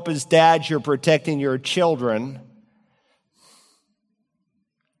sure hope as dads you're protecting your children.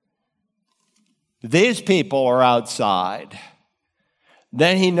 These people are outside.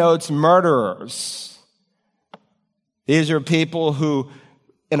 Then he notes murderers. These are people who,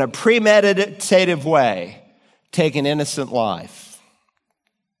 in a premeditative way, take an innocent life.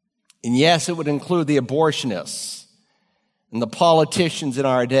 And yes, it would include the abortionists and the politicians in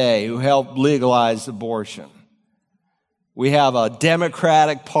our day who helped legalize abortion. We have a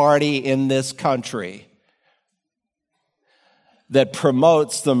Democratic Party in this country that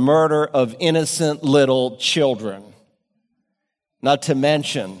promotes the murder of innocent little children. Not to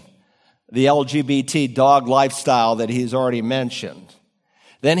mention the LGBT dog lifestyle that he's already mentioned.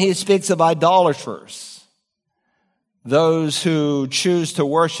 Then he speaks of idolaters, those who choose to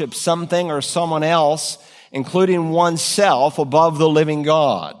worship something or someone else, including oneself, above the living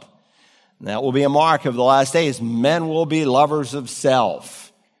God. And that will be a mark of the last days. Men will be lovers of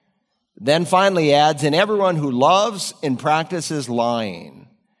self. Then finally he adds, and everyone who loves and practices lying.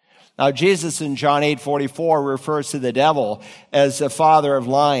 Now, Jesus in John 8:44 refers to the devil as the father of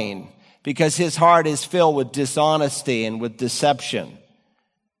lying because his heart is filled with dishonesty and with deception.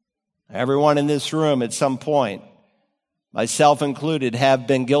 Everyone in this room at some point, myself included, have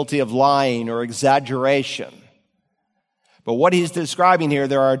been guilty of lying or exaggeration. But what he's describing here,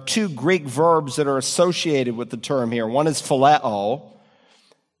 there are two Greek verbs that are associated with the term here. One is phileo.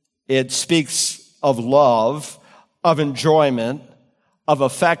 It speaks of love, of enjoyment, of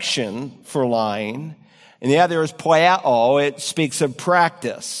affection for lying. And the other is poieo. It speaks of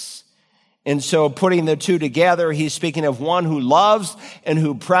practice. And so putting the two together, he's speaking of one who loves and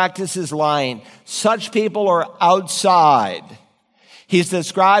who practices lying. Such people are outside. He's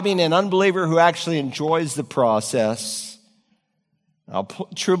describing an unbeliever who actually enjoys the process. A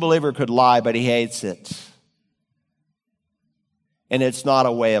true believer could lie, but he hates it. And it's not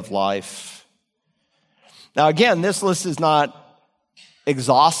a way of life. Now again, this list is not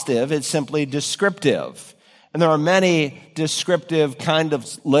exhaustive, it's simply descriptive. And there are many descriptive kind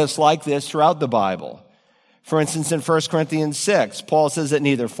of lists like this throughout the Bible. For instance, in 1 Corinthians 6, Paul says that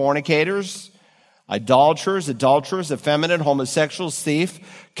neither fornicators, idolaters, adulterers, effeminate, homosexuals,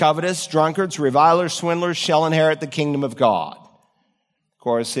 thief, covetous, drunkards, revilers, swindlers shall inherit the kingdom of God. Of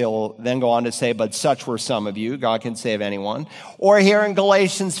course, he'll then go on to say, but such were some of you. God can save anyone. Or here in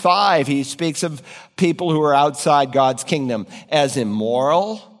Galatians 5, he speaks of people who are outside God's kingdom as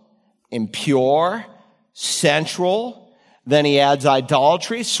immoral, impure, sensual. Then he adds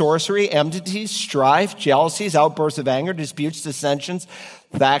idolatry, sorcery, enmity, strife, jealousies, outbursts of anger, disputes, dissensions,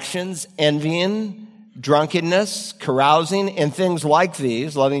 factions, envying, drunkenness, carousing, and things like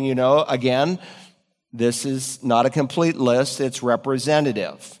these, letting you know, again, this is not a complete list, it's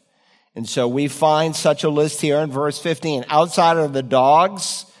representative. And so we find such a list here in verse 15. Outside of the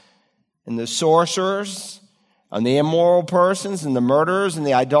dogs and the sorcerers and the immoral persons and the murderers and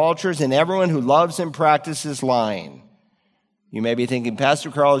the idolaters and everyone who loves and practices lying. You may be thinking,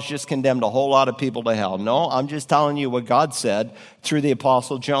 Pastor Carl has just condemned a whole lot of people to hell. No, I'm just telling you what God said through the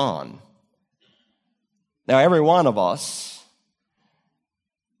Apostle John. Now, every one of us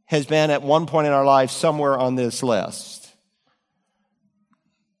has been at one point in our life somewhere on this list.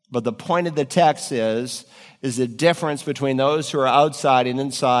 But the point of the text is the difference between those who are outside and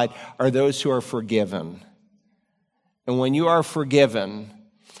inside are those who are forgiven. And when you are forgiven,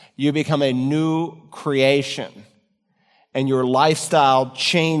 you become a new creation and your lifestyle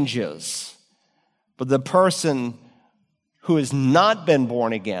changes. But the person who has not been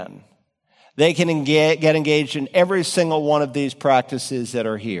born again, they can get engaged in every single one of these practices that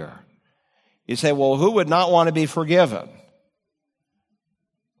are here. You say, well, who would not want to be forgiven?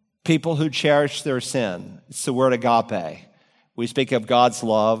 People who cherish their sin. It's the word agape. We speak of God's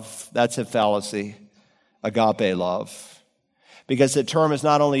love. That's a fallacy. Agape love. Because the term is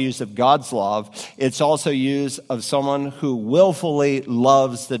not only used of God's love, it's also used of someone who willfully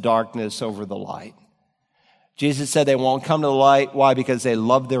loves the darkness over the light. Jesus said they won't come to the light. Why? Because they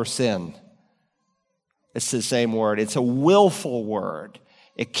love their sin. It's the same word. It's a willful word.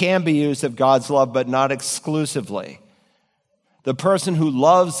 It can be used of God's love, but not exclusively. The person who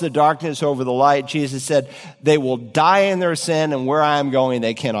loves the darkness over the light, Jesus said, they will die in their sin, and where I am going,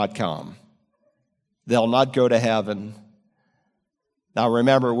 they cannot come. They'll not go to heaven. Now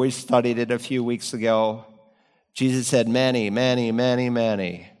remember, we studied it a few weeks ago. Jesus said, many, many, many,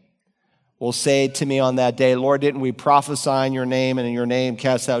 many will say to me on that day, Lord, didn't we prophesy in your name, and in your name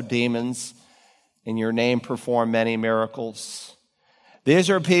cast out demons? In your name perform many miracles. These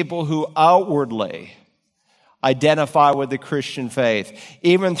are people who outwardly identify with the Christian faith,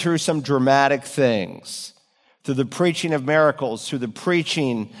 even through some dramatic things, through the preaching of miracles, through the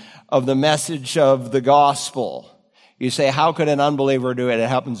preaching of the message of the gospel. You say, how could an unbeliever do it? It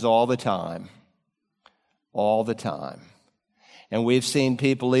happens all the time. All the time. And we've seen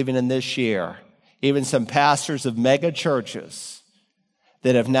people even in this year, even some pastors of mega churches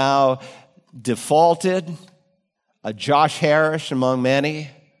that have now defaulted, a Josh Harris among many,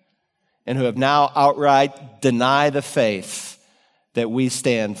 and who have now outright denied the faith that we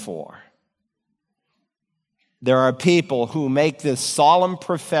stand for. There are people who make this solemn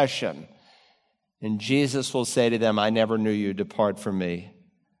profession, and Jesus will say to them, I never knew you, depart from me.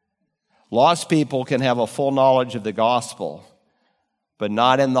 Lost people can have a full knowledge of the gospel, but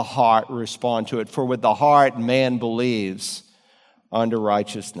not in the heart respond to it. For with the heart man believes unto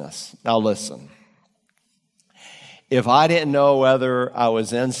righteousness. Now listen. If I didn't know whether I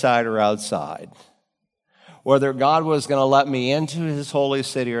was inside or outside, whether God was going to let me into his holy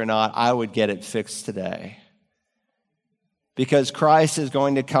city or not, I would get it fixed today. Because Christ is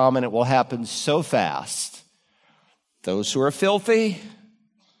going to come and it will happen so fast. Those who are filthy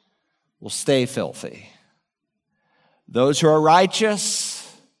will stay filthy. Those who are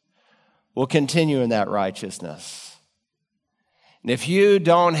righteous will continue in that righteousness. And if you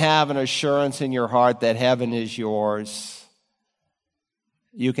don't have an assurance in your heart that heaven is yours,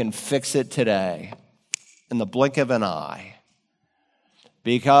 you can fix it today in the blink of an eye,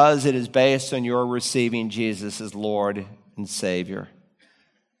 because it is based on your receiving Jesus as Lord and Savior.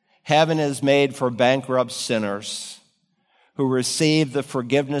 Heaven is made for bankrupt sinners who who receive the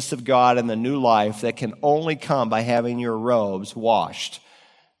forgiveness of God and the new life that can only come by having your robes washed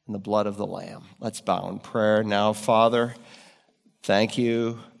in the blood of the Lamb. Let's bow in prayer now. Father, thank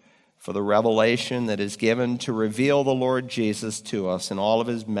you for the revelation that is given to reveal the Lord Jesus to us in all of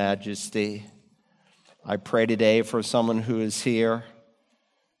his majesty. I pray today for someone who is here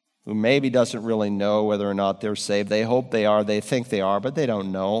who maybe doesn't really know whether or not they're saved. They hope they are, they think they are, but they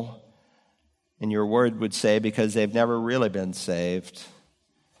don't know. And your word would say because they've never really been saved.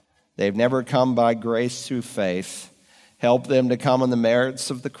 They've never come by grace through faith. Help them to come on the merits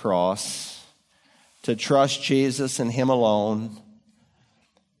of the cross, to trust Jesus and him alone.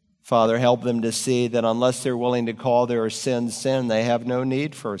 Father, help them to see that unless they're willing to call their sin, they have no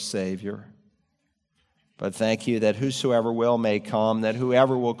need for a Savior. But thank you that whosoever will may come, that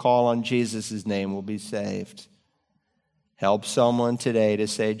whoever will call on Jesus' name will be saved. Help someone today to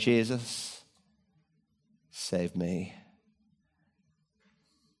say, Jesus, save me.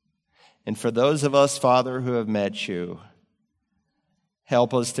 And for those of us, Father, who have met you,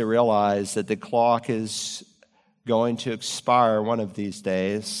 help us to realize that the clock is going to expire one of these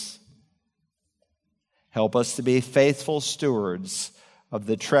days. Help us to be faithful stewards of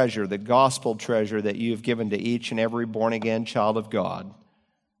the treasure, the gospel treasure that you've given to each and every born-again child of God.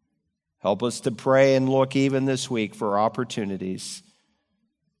 Help us to pray and look even this week for opportunities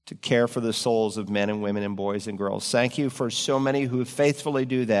to care for the souls of men and women and boys and girls. Thank you for so many who faithfully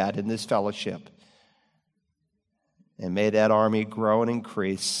do that in this fellowship. And may that army grow and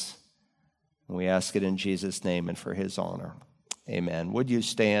increase. And we ask it in Jesus' name and for his honor. Amen. Would you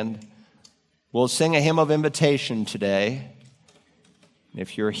stand? We'll sing a hymn of invitation today.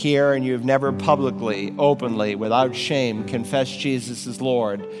 If you're here and you've never publicly, openly, without shame, confessed Jesus as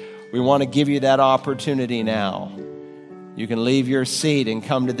Lord, we want to give you that opportunity now. You can leave your seat and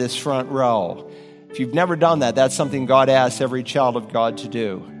come to this front row. If you've never done that, that's something God asks every child of God to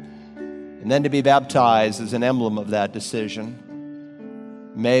do. And then to be baptized is an emblem of that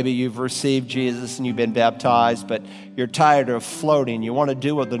decision. Maybe you've received Jesus and you've been baptized, but you're tired of floating. You want to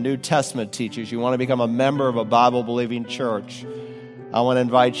do what the New Testament teaches. You want to become a member of a Bible-believing church. I want to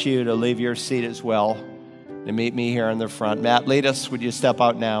invite you to leave your seat as well, to meet me here in the front. Matt, lead us. Would you step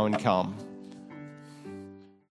out now and come?